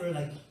debt, we were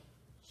like,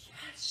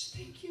 yes,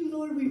 thank you,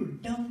 Lord. We were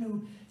dumb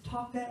to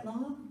talk that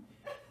long.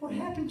 What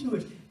happened to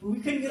us? But we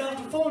couldn't get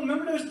off the phone.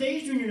 Remember those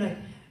days when you're like,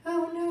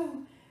 oh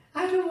no,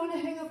 I don't want to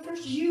hang up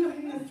first. You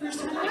hang up first.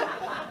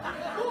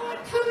 Oh,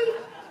 I'm coming.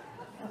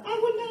 I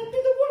would not be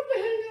the one to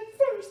hang up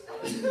first.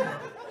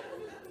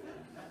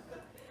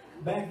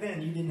 Back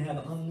then, you didn't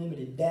have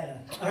unlimited data.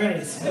 All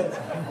right, so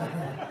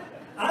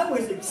I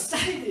was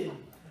excited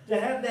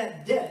to have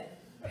that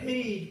debt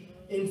paid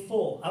in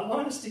full. I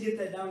want us to get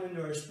that down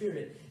into our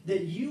spirit,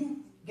 that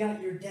you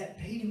got your debt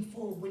paid in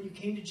full when you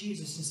came to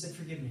Jesus and said,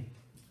 forgive me.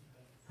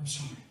 I'm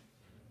sorry.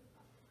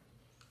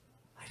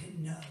 I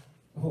didn't know.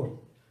 Or,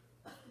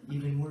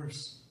 even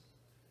worse,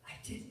 I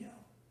did know.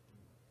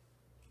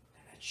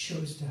 And I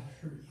chose to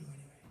hurt you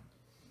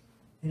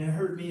anyway. And it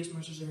hurt me as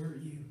much as it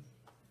hurt you.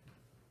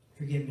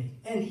 Forgive me.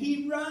 And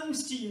he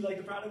runs to you like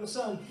the prodigal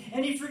son.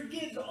 And he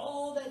forgives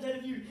all that debt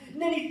of you. And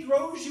then he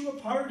throws you a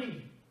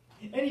party.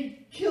 And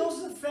he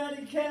kills the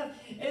fatted calf.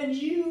 And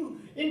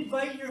you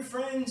invite your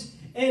friends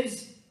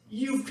as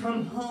you've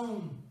come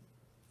home.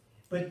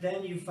 But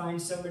then you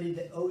find somebody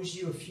that owes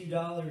you a few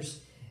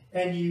dollars.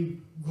 And you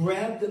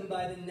grab them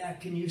by the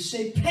neck. And you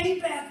say, pay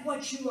back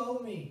what you owe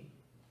me.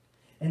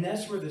 And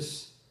that's where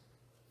this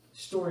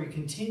story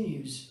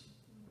continues.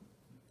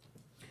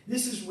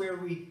 This is where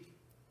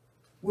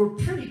we're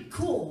pretty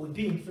cool with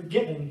being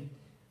forgiven,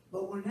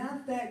 but we're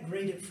not that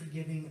great at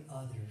forgiving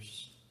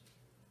others.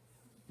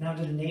 Now,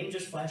 did a name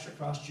just flash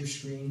across your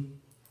screen?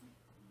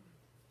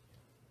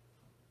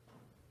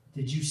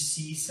 Did you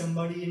see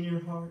somebody in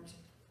your heart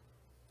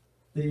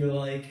that you're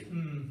like,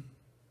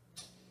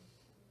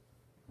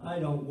 I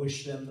don't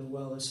wish them the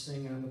wellest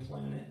thing on the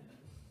planet?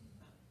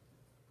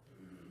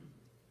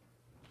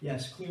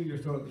 Yes, clear your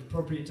throat. The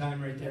appropriate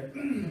time right there.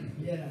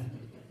 Yeah.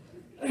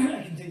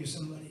 I can think of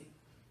somebody.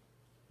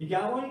 You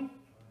got one?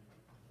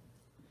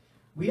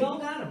 We all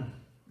got them.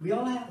 We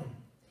all have them.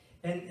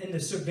 And the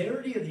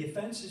severity of the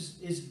offense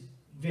is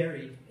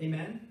varied.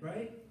 Amen?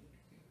 Right?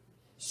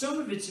 Some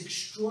of it's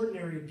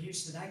extraordinary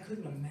abuse that I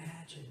couldn't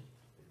imagine.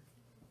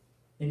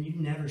 And you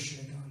never should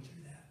have gone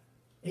through that.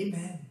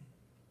 Amen.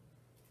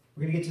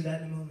 We're going to get to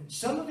that in a moment.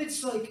 Some of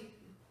it's like,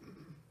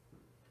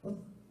 well,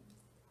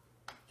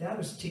 that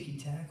was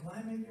ticky-tack. Why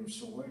am I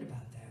so worried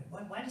about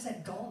that? Why does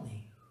that gall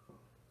me?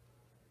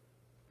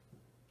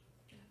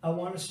 I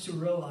want us to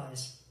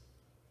realize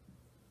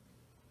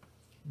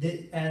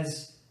that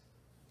as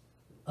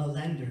a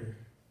lender,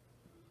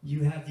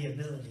 you have the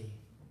ability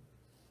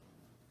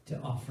to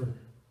offer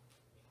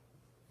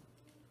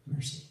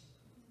mercy.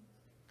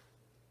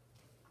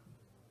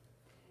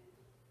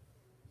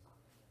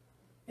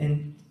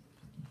 And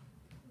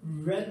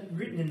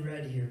written in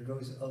red here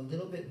goes a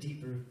little bit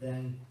deeper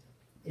than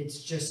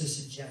it's just a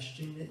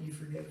suggestion that you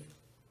forgive.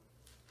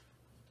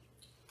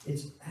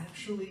 It's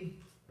actually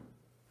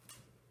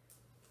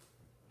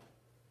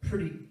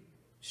pretty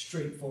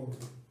straightforward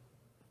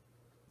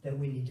that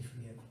we need to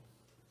forgive.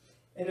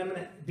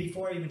 And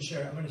before I even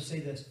share, I'm going to say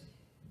this.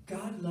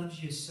 God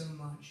loves you so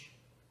much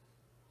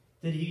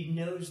that he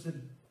knows the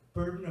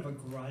burden of a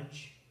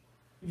grudge.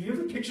 Have you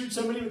ever pictured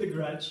somebody with a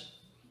grudge?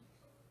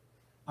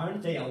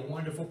 Aren't they a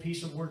wonderful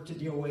piece of work to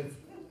deal with?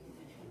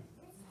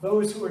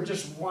 Those who are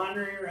just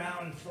wandering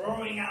around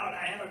throwing out,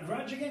 I have a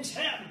grudge against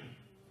him,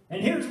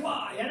 and here's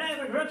why, and I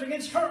have a grudge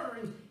against her,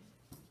 and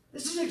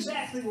this is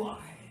exactly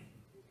why.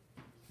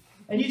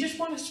 And you just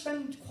want to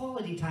spend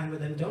quality time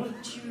with them,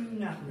 don't you?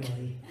 Not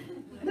really.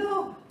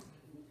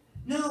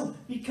 No,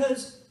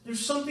 because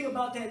there's something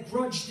about that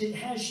grudge that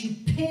has you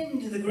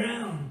pinned to the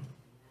ground.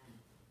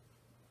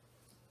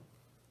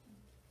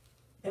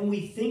 And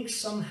we think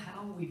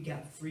somehow we've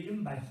got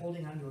freedom by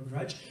holding on to a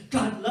grudge.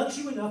 God loves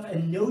you enough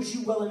and knows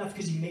you well enough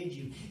because he made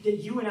you, that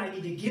you and I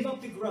need to give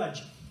up the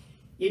grudge.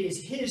 It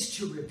is his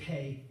to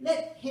repay.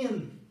 Let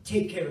him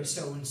take care of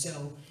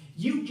so-and-so.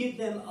 You give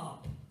them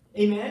up.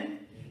 Amen?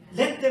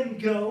 Let them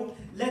go.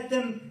 Let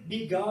them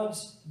be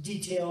God's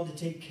detail to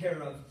take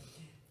care of.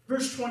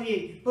 Verse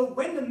 28, but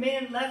when the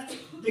man left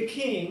the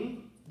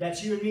king,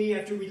 that's you and me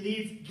after we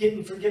leave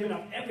getting forgiven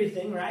of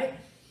everything, right?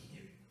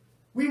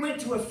 We went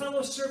to a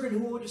fellow servant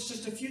who owed us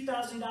just a few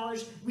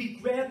 $1,000s. We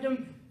grabbed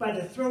him by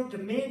the throat,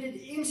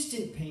 demanded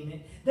instant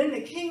payment. Then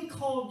the king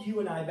called you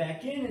and I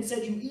back in and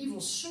said, you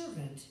evil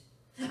servant,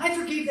 I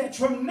forgave that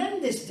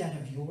tremendous debt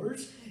of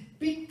yours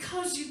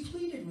because you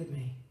pleaded with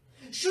me.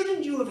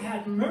 Shouldn't you have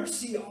had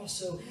mercy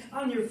also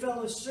on your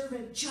fellow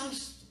servant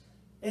just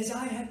as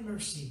I had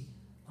mercy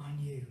on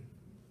you.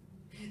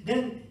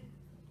 Then,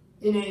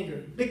 in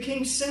anger, the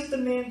king sent the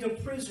man to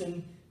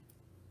prison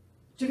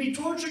to be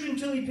tortured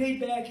until he paid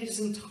back his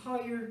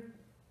entire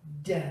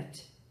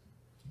debt.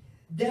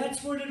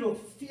 That's what it'll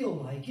feel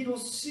like. It'll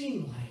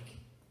seem like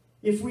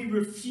if we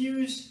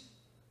refuse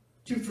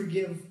to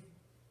forgive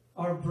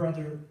our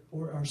brother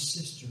or our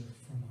sister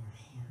from our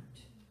heart.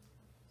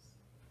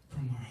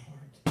 From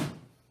our heart.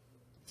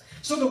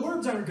 So the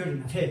words aren't good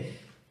enough. Hey,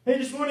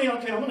 this morning,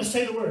 okay, I'm going to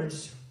say the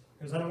words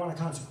because I don't want a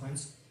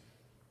consequence.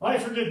 I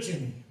forgive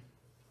Jimmy.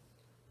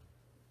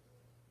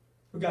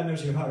 Well, God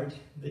knows your heart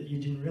that you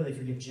didn't really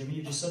forgive Jimmy.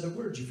 You just said the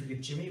words, you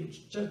forgive Jimmy,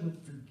 which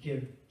doesn't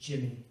forgive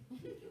Jimmy.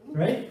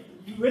 Right?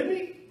 You with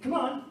me? Come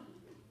on.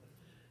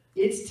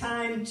 It's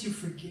time to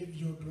forgive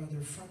your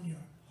brother from your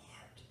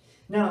heart.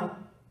 Now,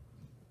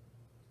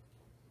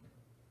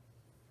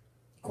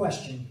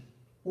 question.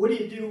 What do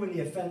you do when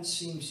the offense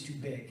seems too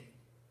big?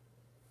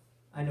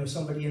 I know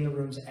somebody in the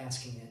room's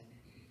asking it.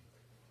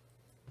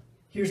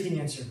 Here's the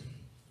answer.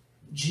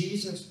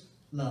 Jesus'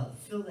 love.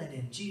 Fill that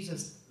in.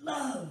 Jesus'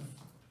 love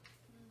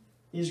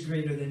is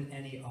greater than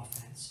any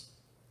offense.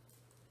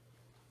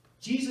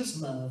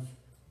 Jesus' love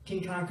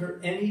can conquer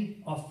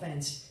any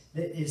offense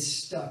that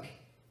is stuck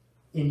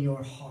in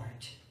your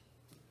heart.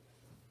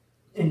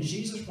 And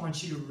Jesus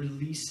wants you to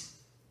release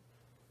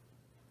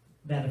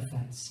that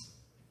offense.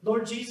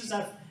 Lord Jesus,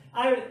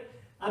 I'm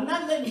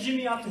not letting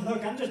Jimmy off the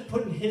hook. I'm just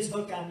putting his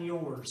hook on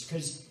yours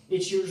because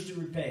it's yours to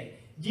repay.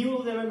 Deal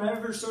with them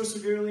ever so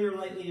severely or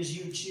lightly as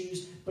you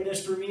choose. But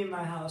as for me and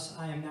my house,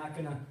 I am not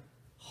going to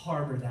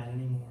harbor that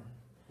anymore.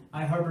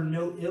 I harbor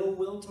no ill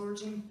will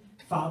towards him.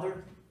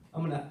 Father,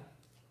 I'm going to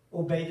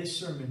obey this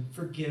sermon.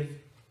 Forgive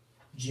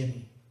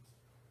Jimmy.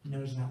 He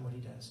knows not what he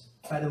does.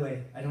 By the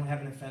way, I don't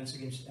have an offense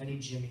against any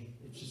Jimmy.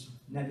 It's just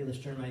a nebulous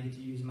term I get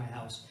to use in my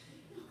house.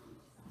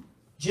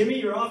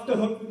 Jimmy, you're off the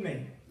hook with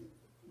me.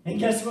 And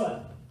guess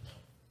what?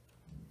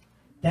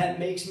 That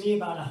makes me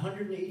about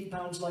 180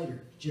 pounds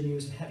lighter. Jimmy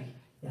was heavy.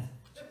 Yeah.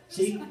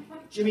 See?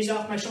 Jimmy's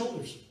off my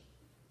shoulders.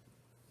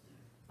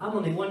 I'm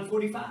only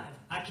 145.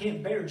 I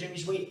can't bear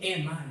Jimmy's weight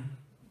and mine.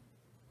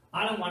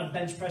 I don't want to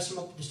bench press him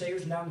up the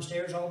stairs and down the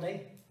stairs all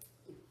day.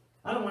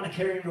 I don't want to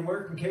carry him to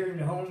work and carry him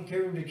to home,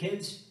 carry him to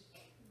kids.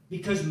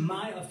 Because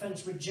my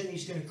offense with Jimmy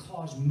is going to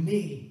cause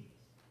me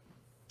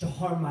to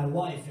harm my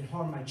wife and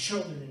harm my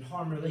children and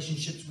harm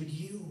relationships with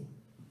you.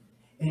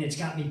 And it's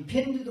got me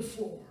pinned to the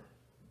floor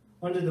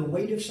under the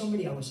weight of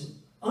somebody I was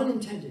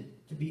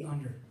unintended to be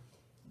under.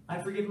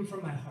 I forgive him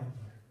from my heart,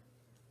 Lord.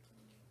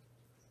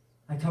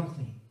 I come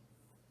clean.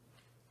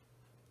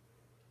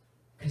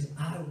 Because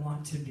I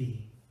want to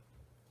be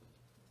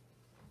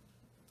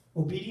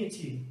obedient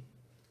to you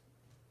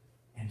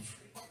and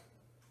free.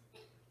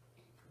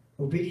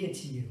 Obedient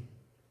to you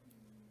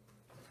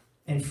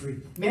and free.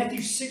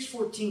 Matthew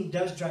 6:14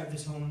 does drive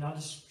this home, and I'll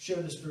just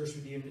share this verse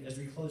with you as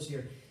we close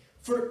here.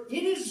 For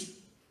if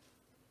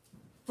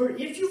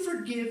you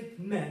forgive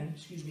men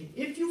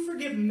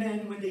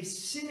when they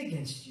sin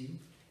against you,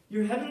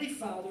 your heavenly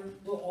Father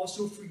will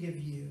also forgive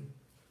you.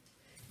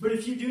 But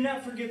if you do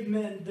not forgive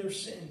men their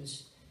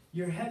sins,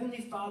 your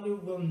heavenly Father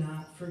will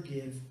not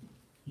forgive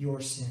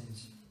your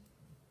sins.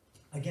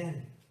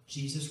 Again,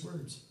 Jesus'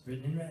 words,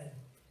 written in red.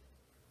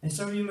 And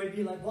some of you might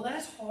be like, well,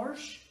 that's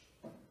harsh.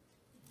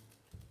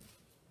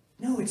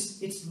 No,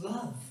 it's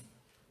love.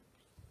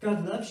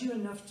 God loves you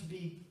enough to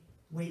be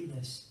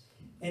weightless.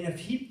 And if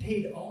he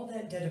paid all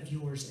that debt of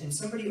yours and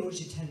somebody owes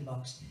you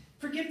 $10,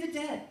 forgive the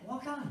debt.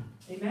 Walk on.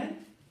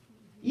 Amen?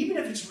 Even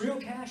if it's real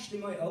cash they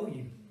might owe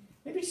you.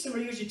 Maybe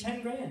somebody owes you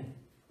 10 grand.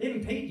 They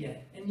haven't paid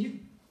yet. And you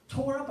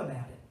tore up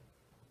about it.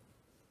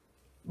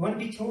 You want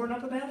to be torn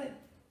up about it?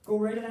 Go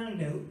write it on a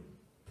note.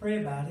 Pray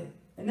about it.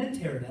 And then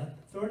tear it up.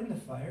 Throw it in the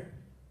fire.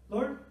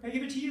 Lord, I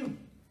give it to you.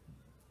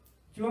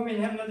 If you want me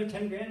to have another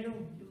 10 grand,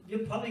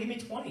 you'll probably give me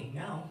 20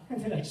 now.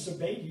 And then I just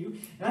obeyed you.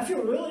 And I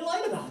feel really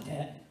light about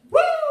that.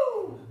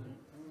 Woo!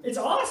 It's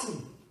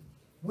awesome.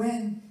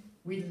 When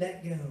we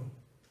let go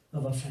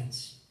of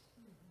offense.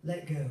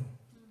 Let go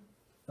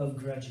of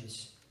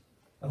grudges.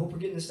 I hope we're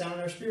getting this down in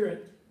our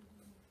spirit.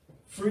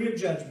 Free of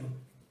judgment.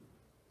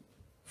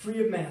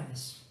 Free of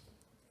malice.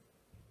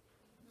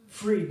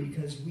 Free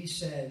because we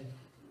said,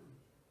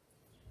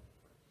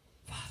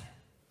 Father,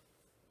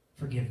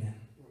 forgive them.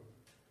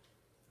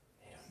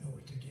 They don't know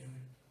what they're doing.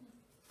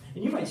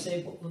 And you might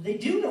say, well, they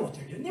do know what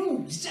they're doing. They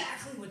know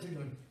exactly what they're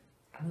doing.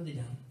 No, they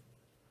don't.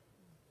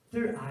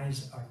 Their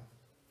eyes are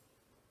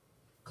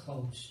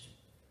closed.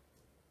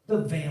 The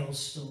veil's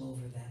still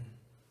over them.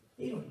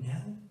 They don't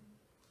know.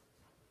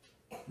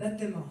 Let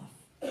them off.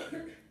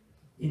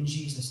 In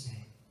Jesus'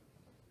 name.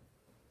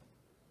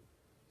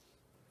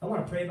 I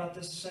want to pray about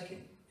this a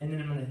second, and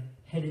then I'm going to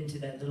head into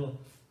that little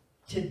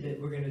tidbit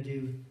we're going to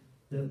do,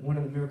 one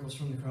of the miracles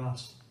from the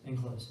cross, and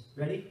close.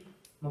 Ready?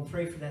 I'm going to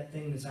pray for that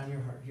thing that's on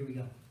your heart. Here we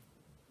go.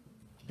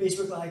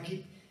 Facebook Live,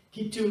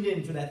 keep tuned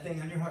in for that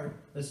thing on your heart.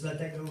 Let's let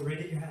that go right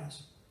at your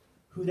house.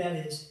 Who that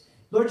is.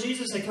 Lord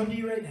Jesus, I come to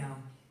you right now.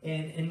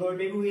 And Lord,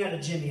 maybe we got a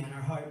Jimmy on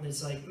our heart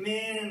that's like,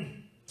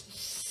 man,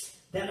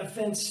 that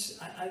offense,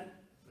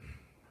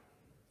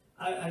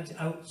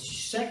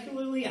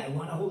 secularly, I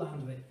want to hold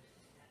on to it.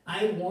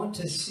 I want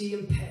to see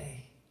him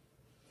pay.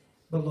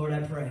 But Lord,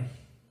 I pray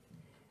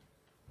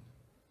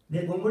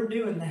that when we're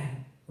doing that,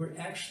 we're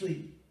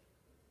actually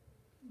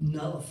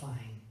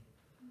nullifying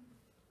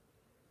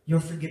your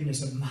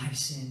forgiveness of my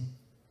sin.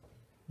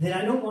 That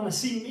I don't want to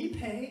see me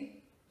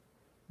pay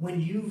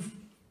when you've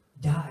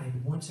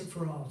died once and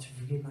for all to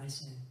forgive my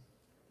sin.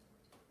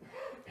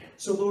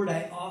 So Lord,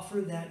 I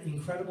offer that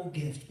incredible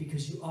gift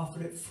because you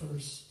offered it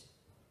first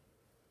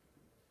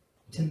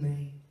to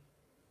me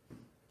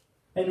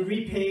and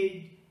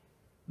repaid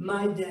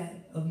my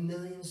debt of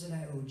millions that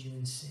I owed you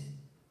in sin.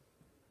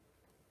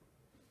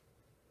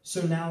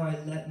 So now I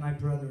let my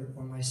brother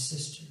or my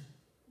sister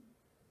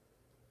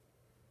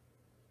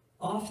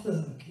off the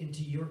hook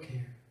into your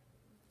care.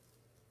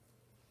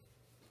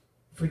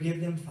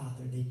 Forgive them,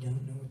 Father. They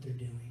don't know what they're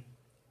doing.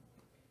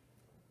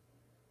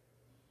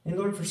 And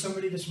Lord, for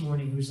somebody this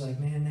morning who's like,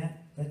 man,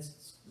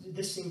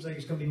 this seems like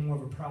it's going to be more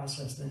of a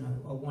process than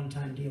a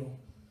one-time deal.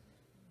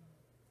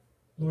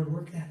 Lord,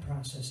 work that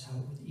process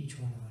out with each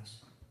one of us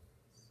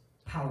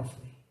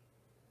powerfully.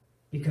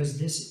 Because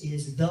this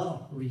is the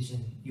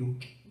reason you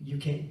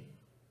came.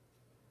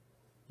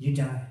 You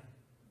died.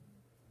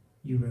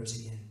 You rose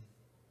again.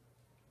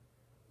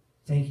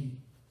 Thank you.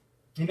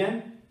 Amen?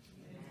 Amen.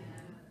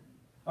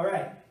 All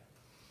right.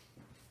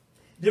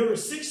 There were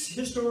 6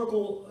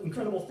 historical,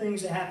 incredible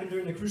things that happened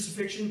during the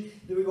crucifixion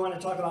that we want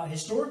to talk about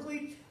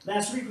historically.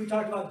 Last week we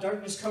talked about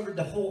darkness covered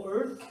the whole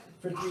earth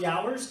for 3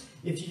 hours.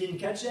 If you didn't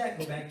catch that,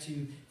 go back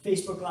to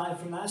Facebook Live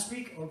from last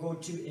week or go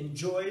to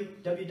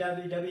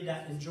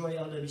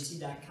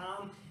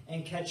www.enjoylwc.com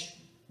and catch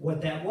what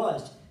that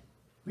was.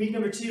 Week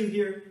number 2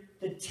 here,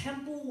 the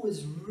temple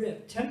was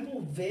ripped.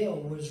 Temple veil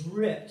was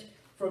ripped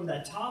from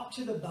the top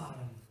to the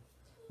bottom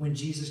when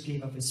Jesus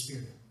gave up his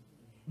spirit.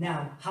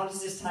 Now, how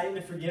does this tie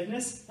into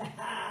forgiveness?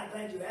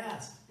 Glad you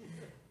asked.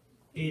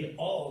 It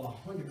all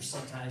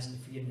 100% ties into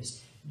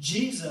forgiveness.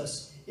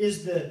 Jesus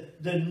is the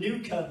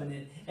new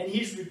covenant, and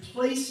he's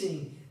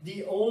replacing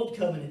the old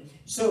covenant.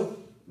 So,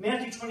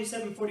 Matthew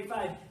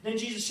 27:45, then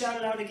Jesus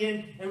shouted out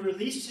again and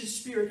released his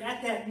spirit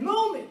at that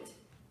moment.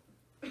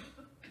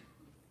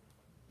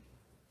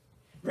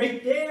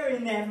 Right there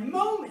in that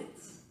moment,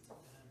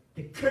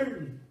 the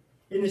curtain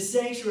in the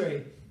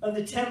sanctuary of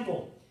the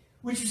temple,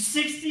 which was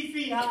 60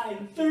 feet high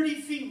and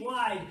 30 feet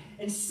wide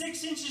and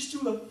 6 inches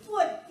to a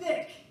foot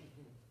thick.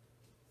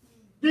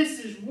 This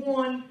is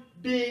one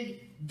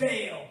big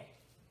veil.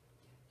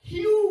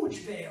 Huge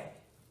veil.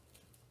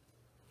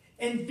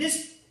 And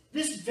this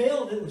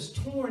veil that was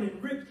torn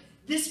and ripped,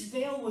 this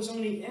veil was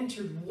only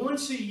entered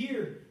once a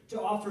year to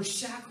offer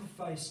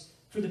sacrifice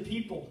for the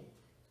people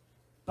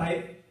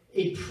by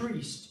a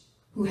priest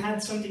who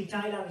had something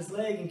tied on his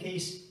leg in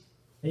case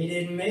they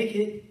didn't make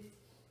it.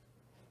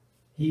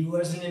 He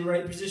wasn't in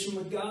right position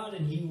with God,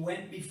 and he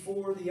went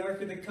before the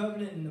Ark of the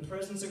Covenant in the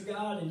presence of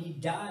God, and he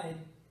died.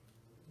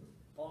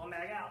 Falling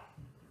back out.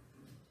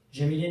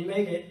 Jimmy didn't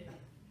make it.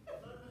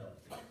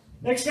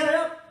 Next guy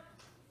up.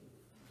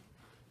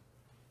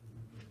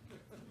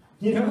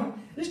 You know,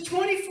 there's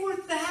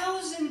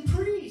 24,000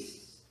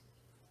 priests.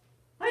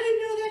 I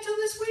didn't know that till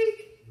this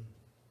week.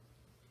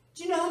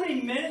 Do you know how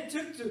many men it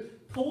took to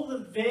pull the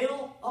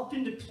veil up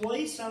into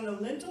place on the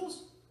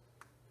lintels?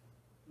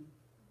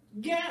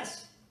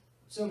 Guess.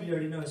 Some of you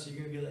already know, so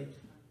you're going to be like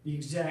the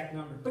exact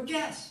number. But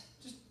guess.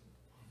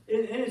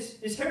 And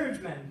it's Herod's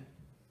men.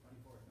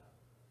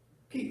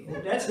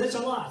 That's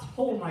a lot.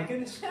 Oh my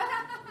goodness.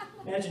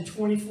 Imagine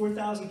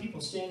 24,000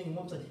 people standing in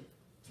one place.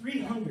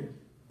 300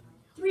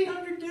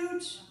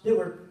 dudes that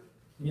were,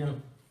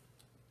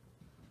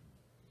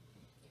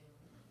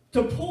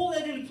 to pull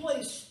that into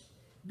place.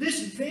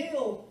 This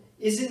veil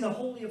is in the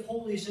Holy of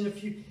Holies.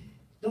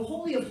 The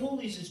Holy of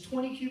Holies is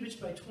 20 cubits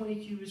by 20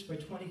 cubits by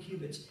 20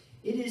 cubits.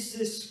 It is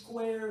this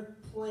square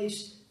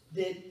place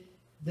that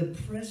the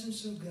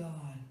presence of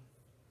God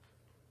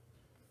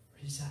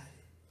resided.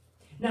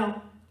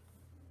 Now,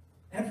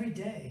 every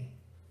day,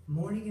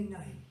 morning and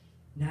night,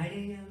 9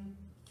 a.m.,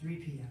 3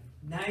 p.m.,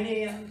 9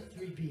 a.m.,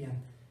 3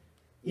 p.m.,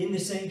 in the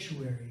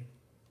sanctuary,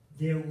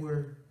 there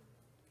were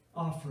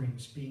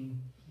offerings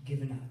being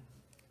given up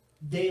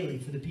daily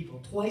for the people,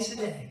 twice a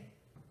day.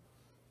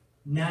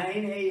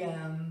 9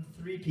 a.m.,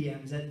 3 p.m.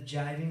 Is that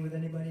jiving with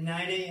anybody?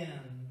 9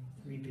 a.m.,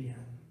 3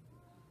 p.m.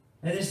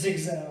 And the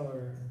 6th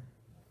hour,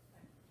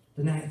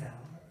 the 9th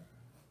hour.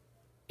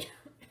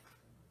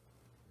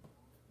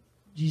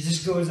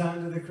 Jesus goes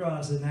on to the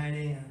cross at 9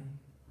 a.m.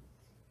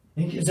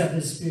 and gives up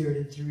his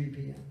spirit at 3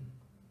 p.m.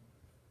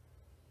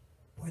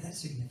 Boy,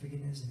 that's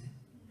significant, isn't it?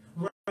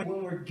 Right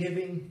when we're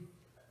giving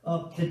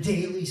up the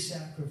daily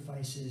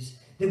sacrifices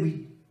that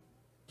we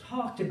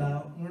talked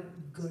about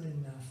weren't good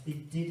enough. They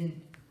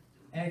didn't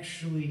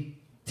actually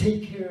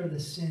take care of the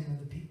sin of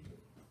the people.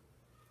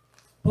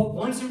 But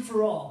once and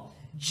for all,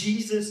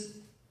 Jesus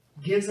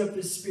gives up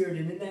his spirit,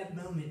 and in that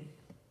moment,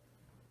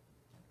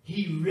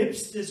 he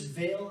rips this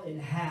veil in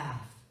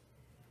half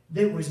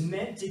that was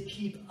meant to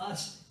keep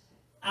us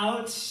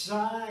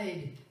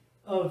outside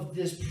of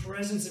this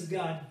presence of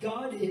God,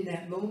 God in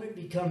that moment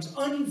becomes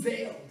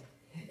unveiled.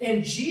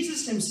 And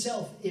Jesus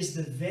himself is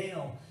the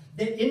veil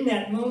that in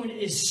that moment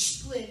is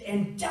split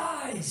and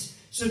dies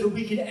so that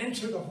we can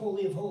enter the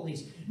Holy of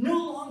Holies.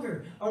 No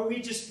longer are we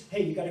just,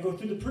 hey, you got to go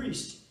through the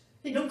priest.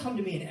 Hey, don't come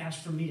to me and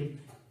ask for me to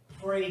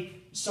pray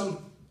some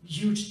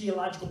huge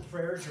theological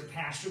prayers or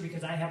pastor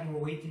because I have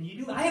more weight than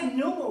you do. I have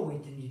no more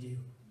weight than you do.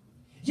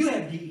 You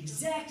have the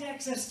exact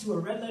access to a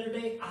red letter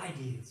day I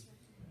do.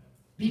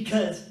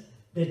 Because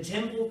the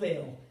temple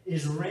veil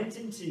is rent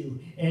in two,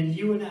 and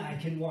you and I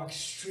can walk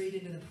straight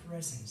into the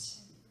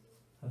presence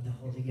of the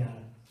Holy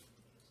God.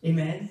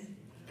 Amen?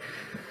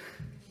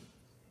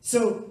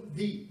 So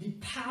the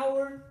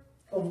power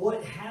of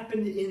what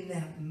happened in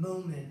that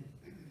moment,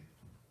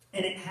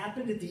 and it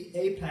happened at the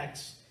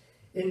apex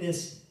in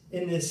this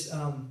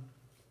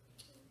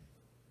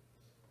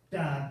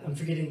I'm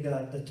forgetting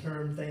the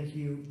term, thank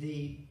you,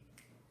 the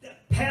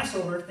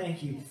Passover,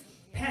 thank you.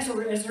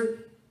 Passover, as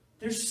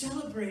they're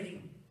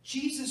celebrating,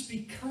 Jesus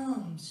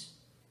becomes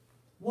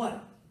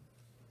what?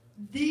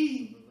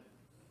 The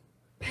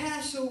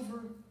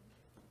Passover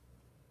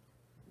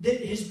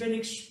that has been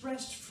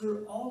expressed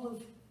for all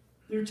of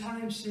their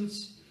time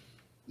since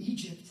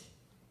Egypt.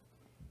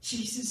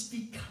 Jesus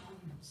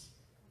becomes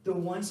the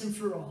once and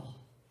for all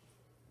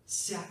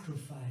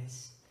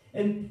sacrifice.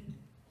 And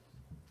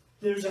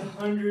there's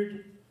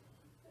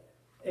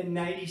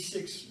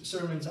 196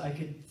 sermons I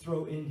could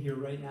throw in here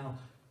right now.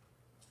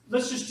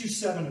 Let's just do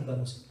 7 of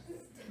those.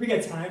 We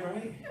got time,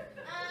 right?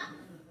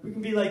 We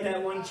can be like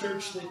that one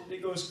church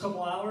that goes a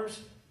couple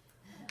hours.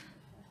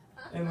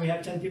 And we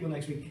have 10 people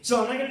next week.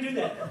 So I'm not going to do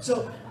that.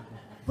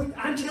 But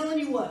I'm telling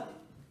you what.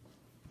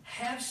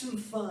 Have some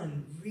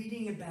fun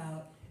reading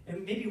about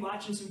and maybe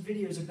watching some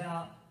videos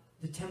about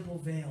the temple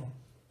veil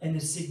and the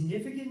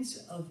significance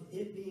of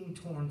it being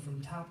torn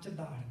from top to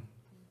bottom.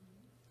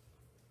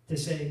 To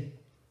say,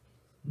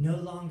 no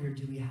longer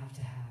do we have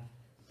to have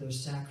those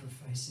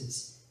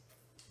sacrifices.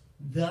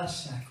 The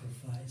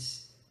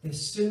sacrifice, the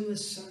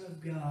sinless Son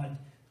of God,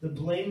 the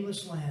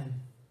blameless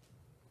Lamb,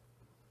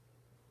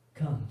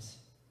 comes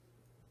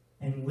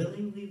and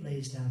willingly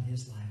lays down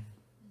his life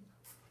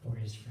for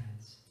his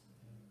friends.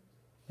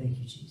 Thank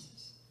you,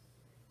 Jesus.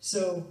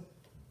 So,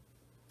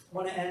 I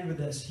want to end with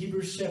this.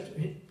 Hebrews chapter...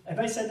 Have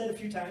I said that a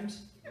few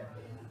times? Yeah.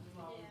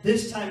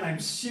 This time I'm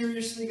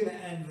seriously going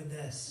to end with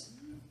this.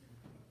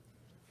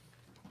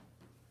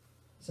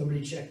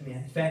 Somebody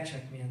fact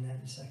check me on that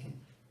in a second.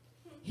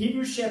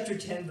 Hebrews chapter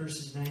 10,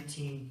 verses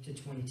 19 to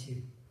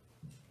 22.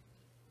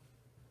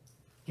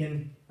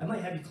 Again, I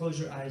might have you close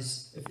your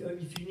eyes.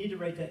 If you need to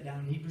write that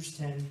down, Hebrews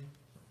 10,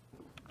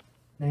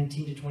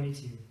 19 to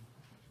 22.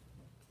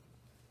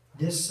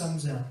 This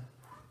sums up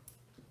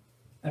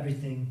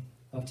everything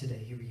of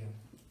today. Here we go.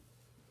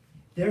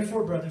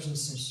 Therefore, brothers and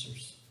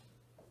sisters.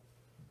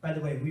 By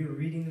the way, we were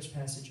reading this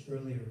passage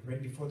earlier,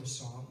 right before the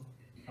song.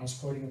 I was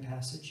quoting a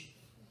passage.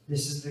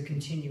 This is the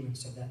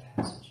continuance of that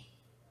passage.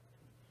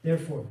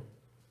 Therefore,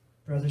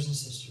 brothers and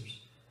sisters,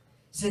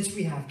 since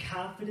we have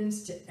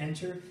confidence to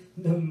enter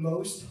the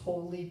most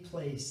holy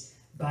place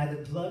by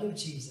the blood of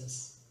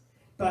Jesus,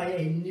 by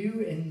a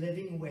new and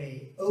living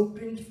way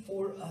opened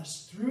for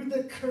us through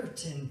the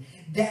curtain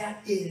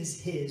that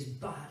is his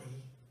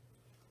body.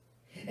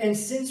 And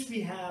since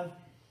we have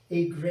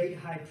a great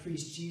high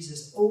priest,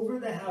 Jesus, over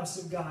the house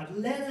of God,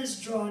 let us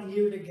draw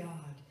near to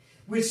God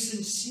with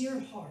sincere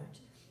heart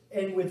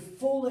and with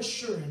full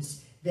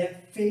assurance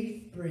that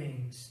faith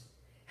brings,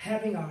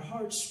 having our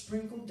hearts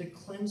sprinkled to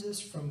cleanse us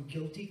from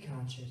guilty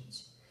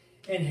conscience,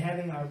 and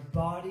having our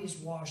bodies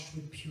washed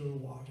with pure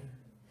water.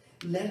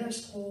 Let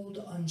us hold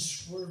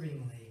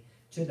unswervingly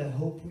to the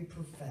hope we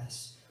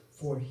profess,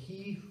 for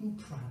he who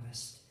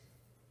promised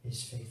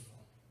is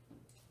faithful.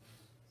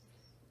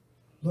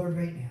 Lord,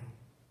 right now,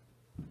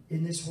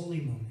 in this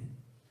holy moment,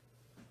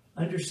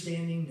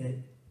 understanding that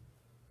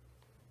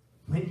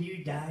when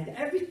you died,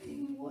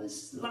 everything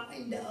was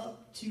lined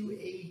up to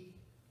a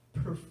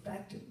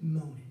perfect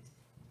moment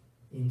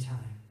in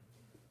time.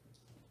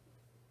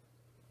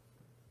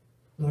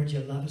 Lord, you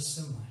love us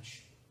so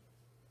much.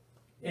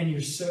 And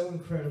you're so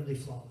incredibly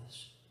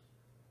flawless.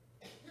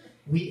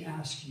 We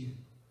ask you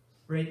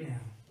right now,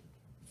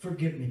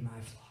 forgive me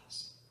my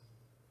flaws.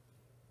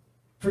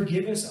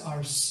 Forgive us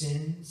our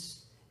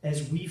sins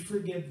as we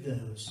forgive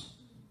those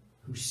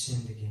who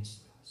sinned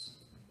against us.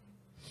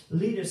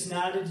 Lead us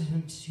not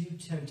into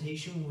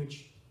temptation,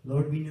 which,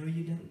 Lord, we know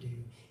you don't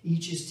do.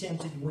 Each is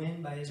tempted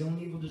when, by his own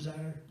evil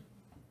desire,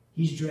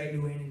 he's dragged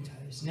away and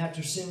enticed. And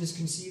after sin is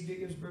conceived, it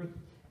gives birth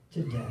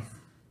to death.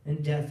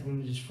 And death,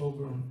 when it is full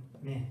grown,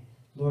 man,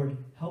 Lord,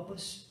 help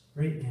us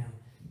right now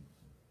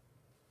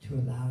to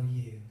allow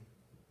you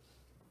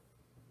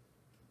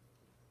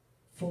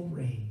full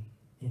reign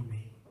in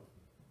me.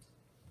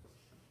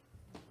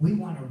 We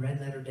want a red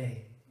letter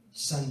day,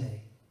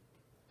 Sunday,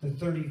 the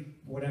 30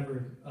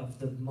 whatever of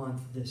the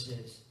month this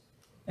is,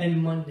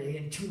 and Monday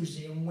and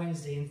Tuesday and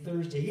Wednesday and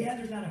Thursday. Yeah,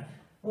 there's a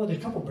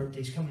couple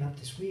birthdays coming up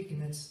this week,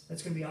 and that's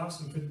going to be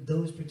awesome for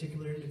those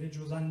particular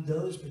individuals on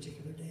those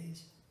particular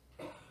days.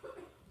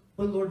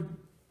 But Lord,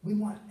 we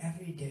want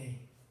every day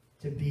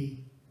to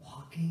be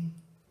walking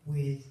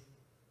with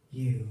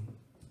you,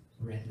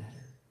 red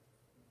letter.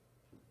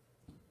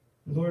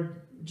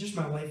 Lord, just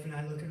my wife and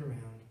I looking around.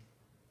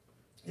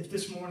 If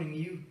this morning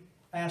you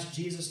asked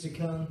Jesus to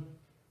come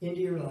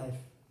into your life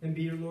and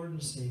be your Lord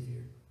and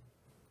Savior,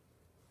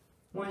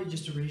 I want you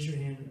just to raise your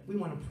hand. We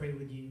want to pray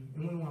with you,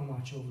 and we want to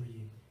watch over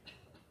you.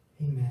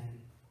 Amen.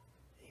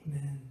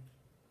 Amen.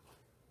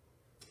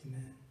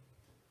 Amen.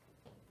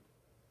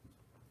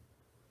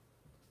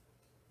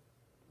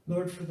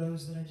 Lord, for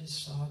those that I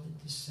just saw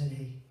that just said,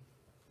 hey,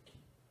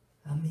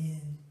 I'm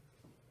in.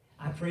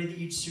 I pray that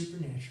you'd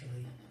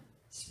supernaturally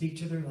speak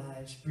to their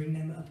lives, bring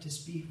them up to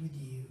speed with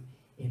you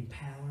in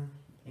power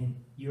and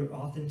your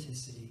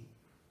authenticity.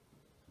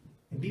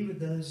 And be with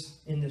those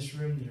in this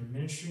room that are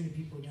ministering to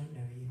people who don't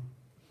know you.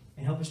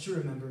 And help us to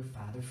remember,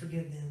 Father,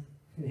 forgive them.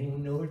 They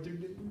don't know what they're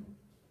doing.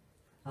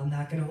 I'm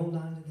not going to hold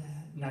on to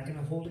that. I'm not going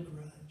to hold a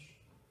grudge.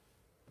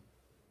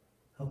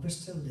 Help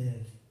us to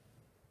live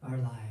our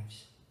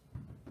lives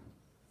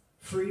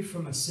free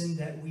from a sin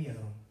that we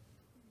owe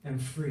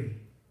and free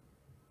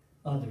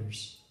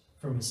others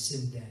from a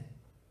sin debt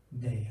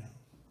they owe.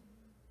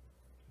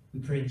 We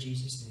pray in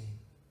Jesus' name.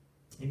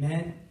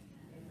 Amen.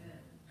 Amen.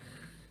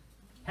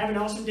 Have an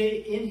awesome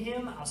day in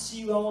Him. I'll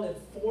see you all at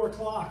 4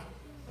 o'clock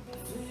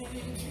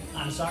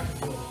on Soccer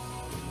Field.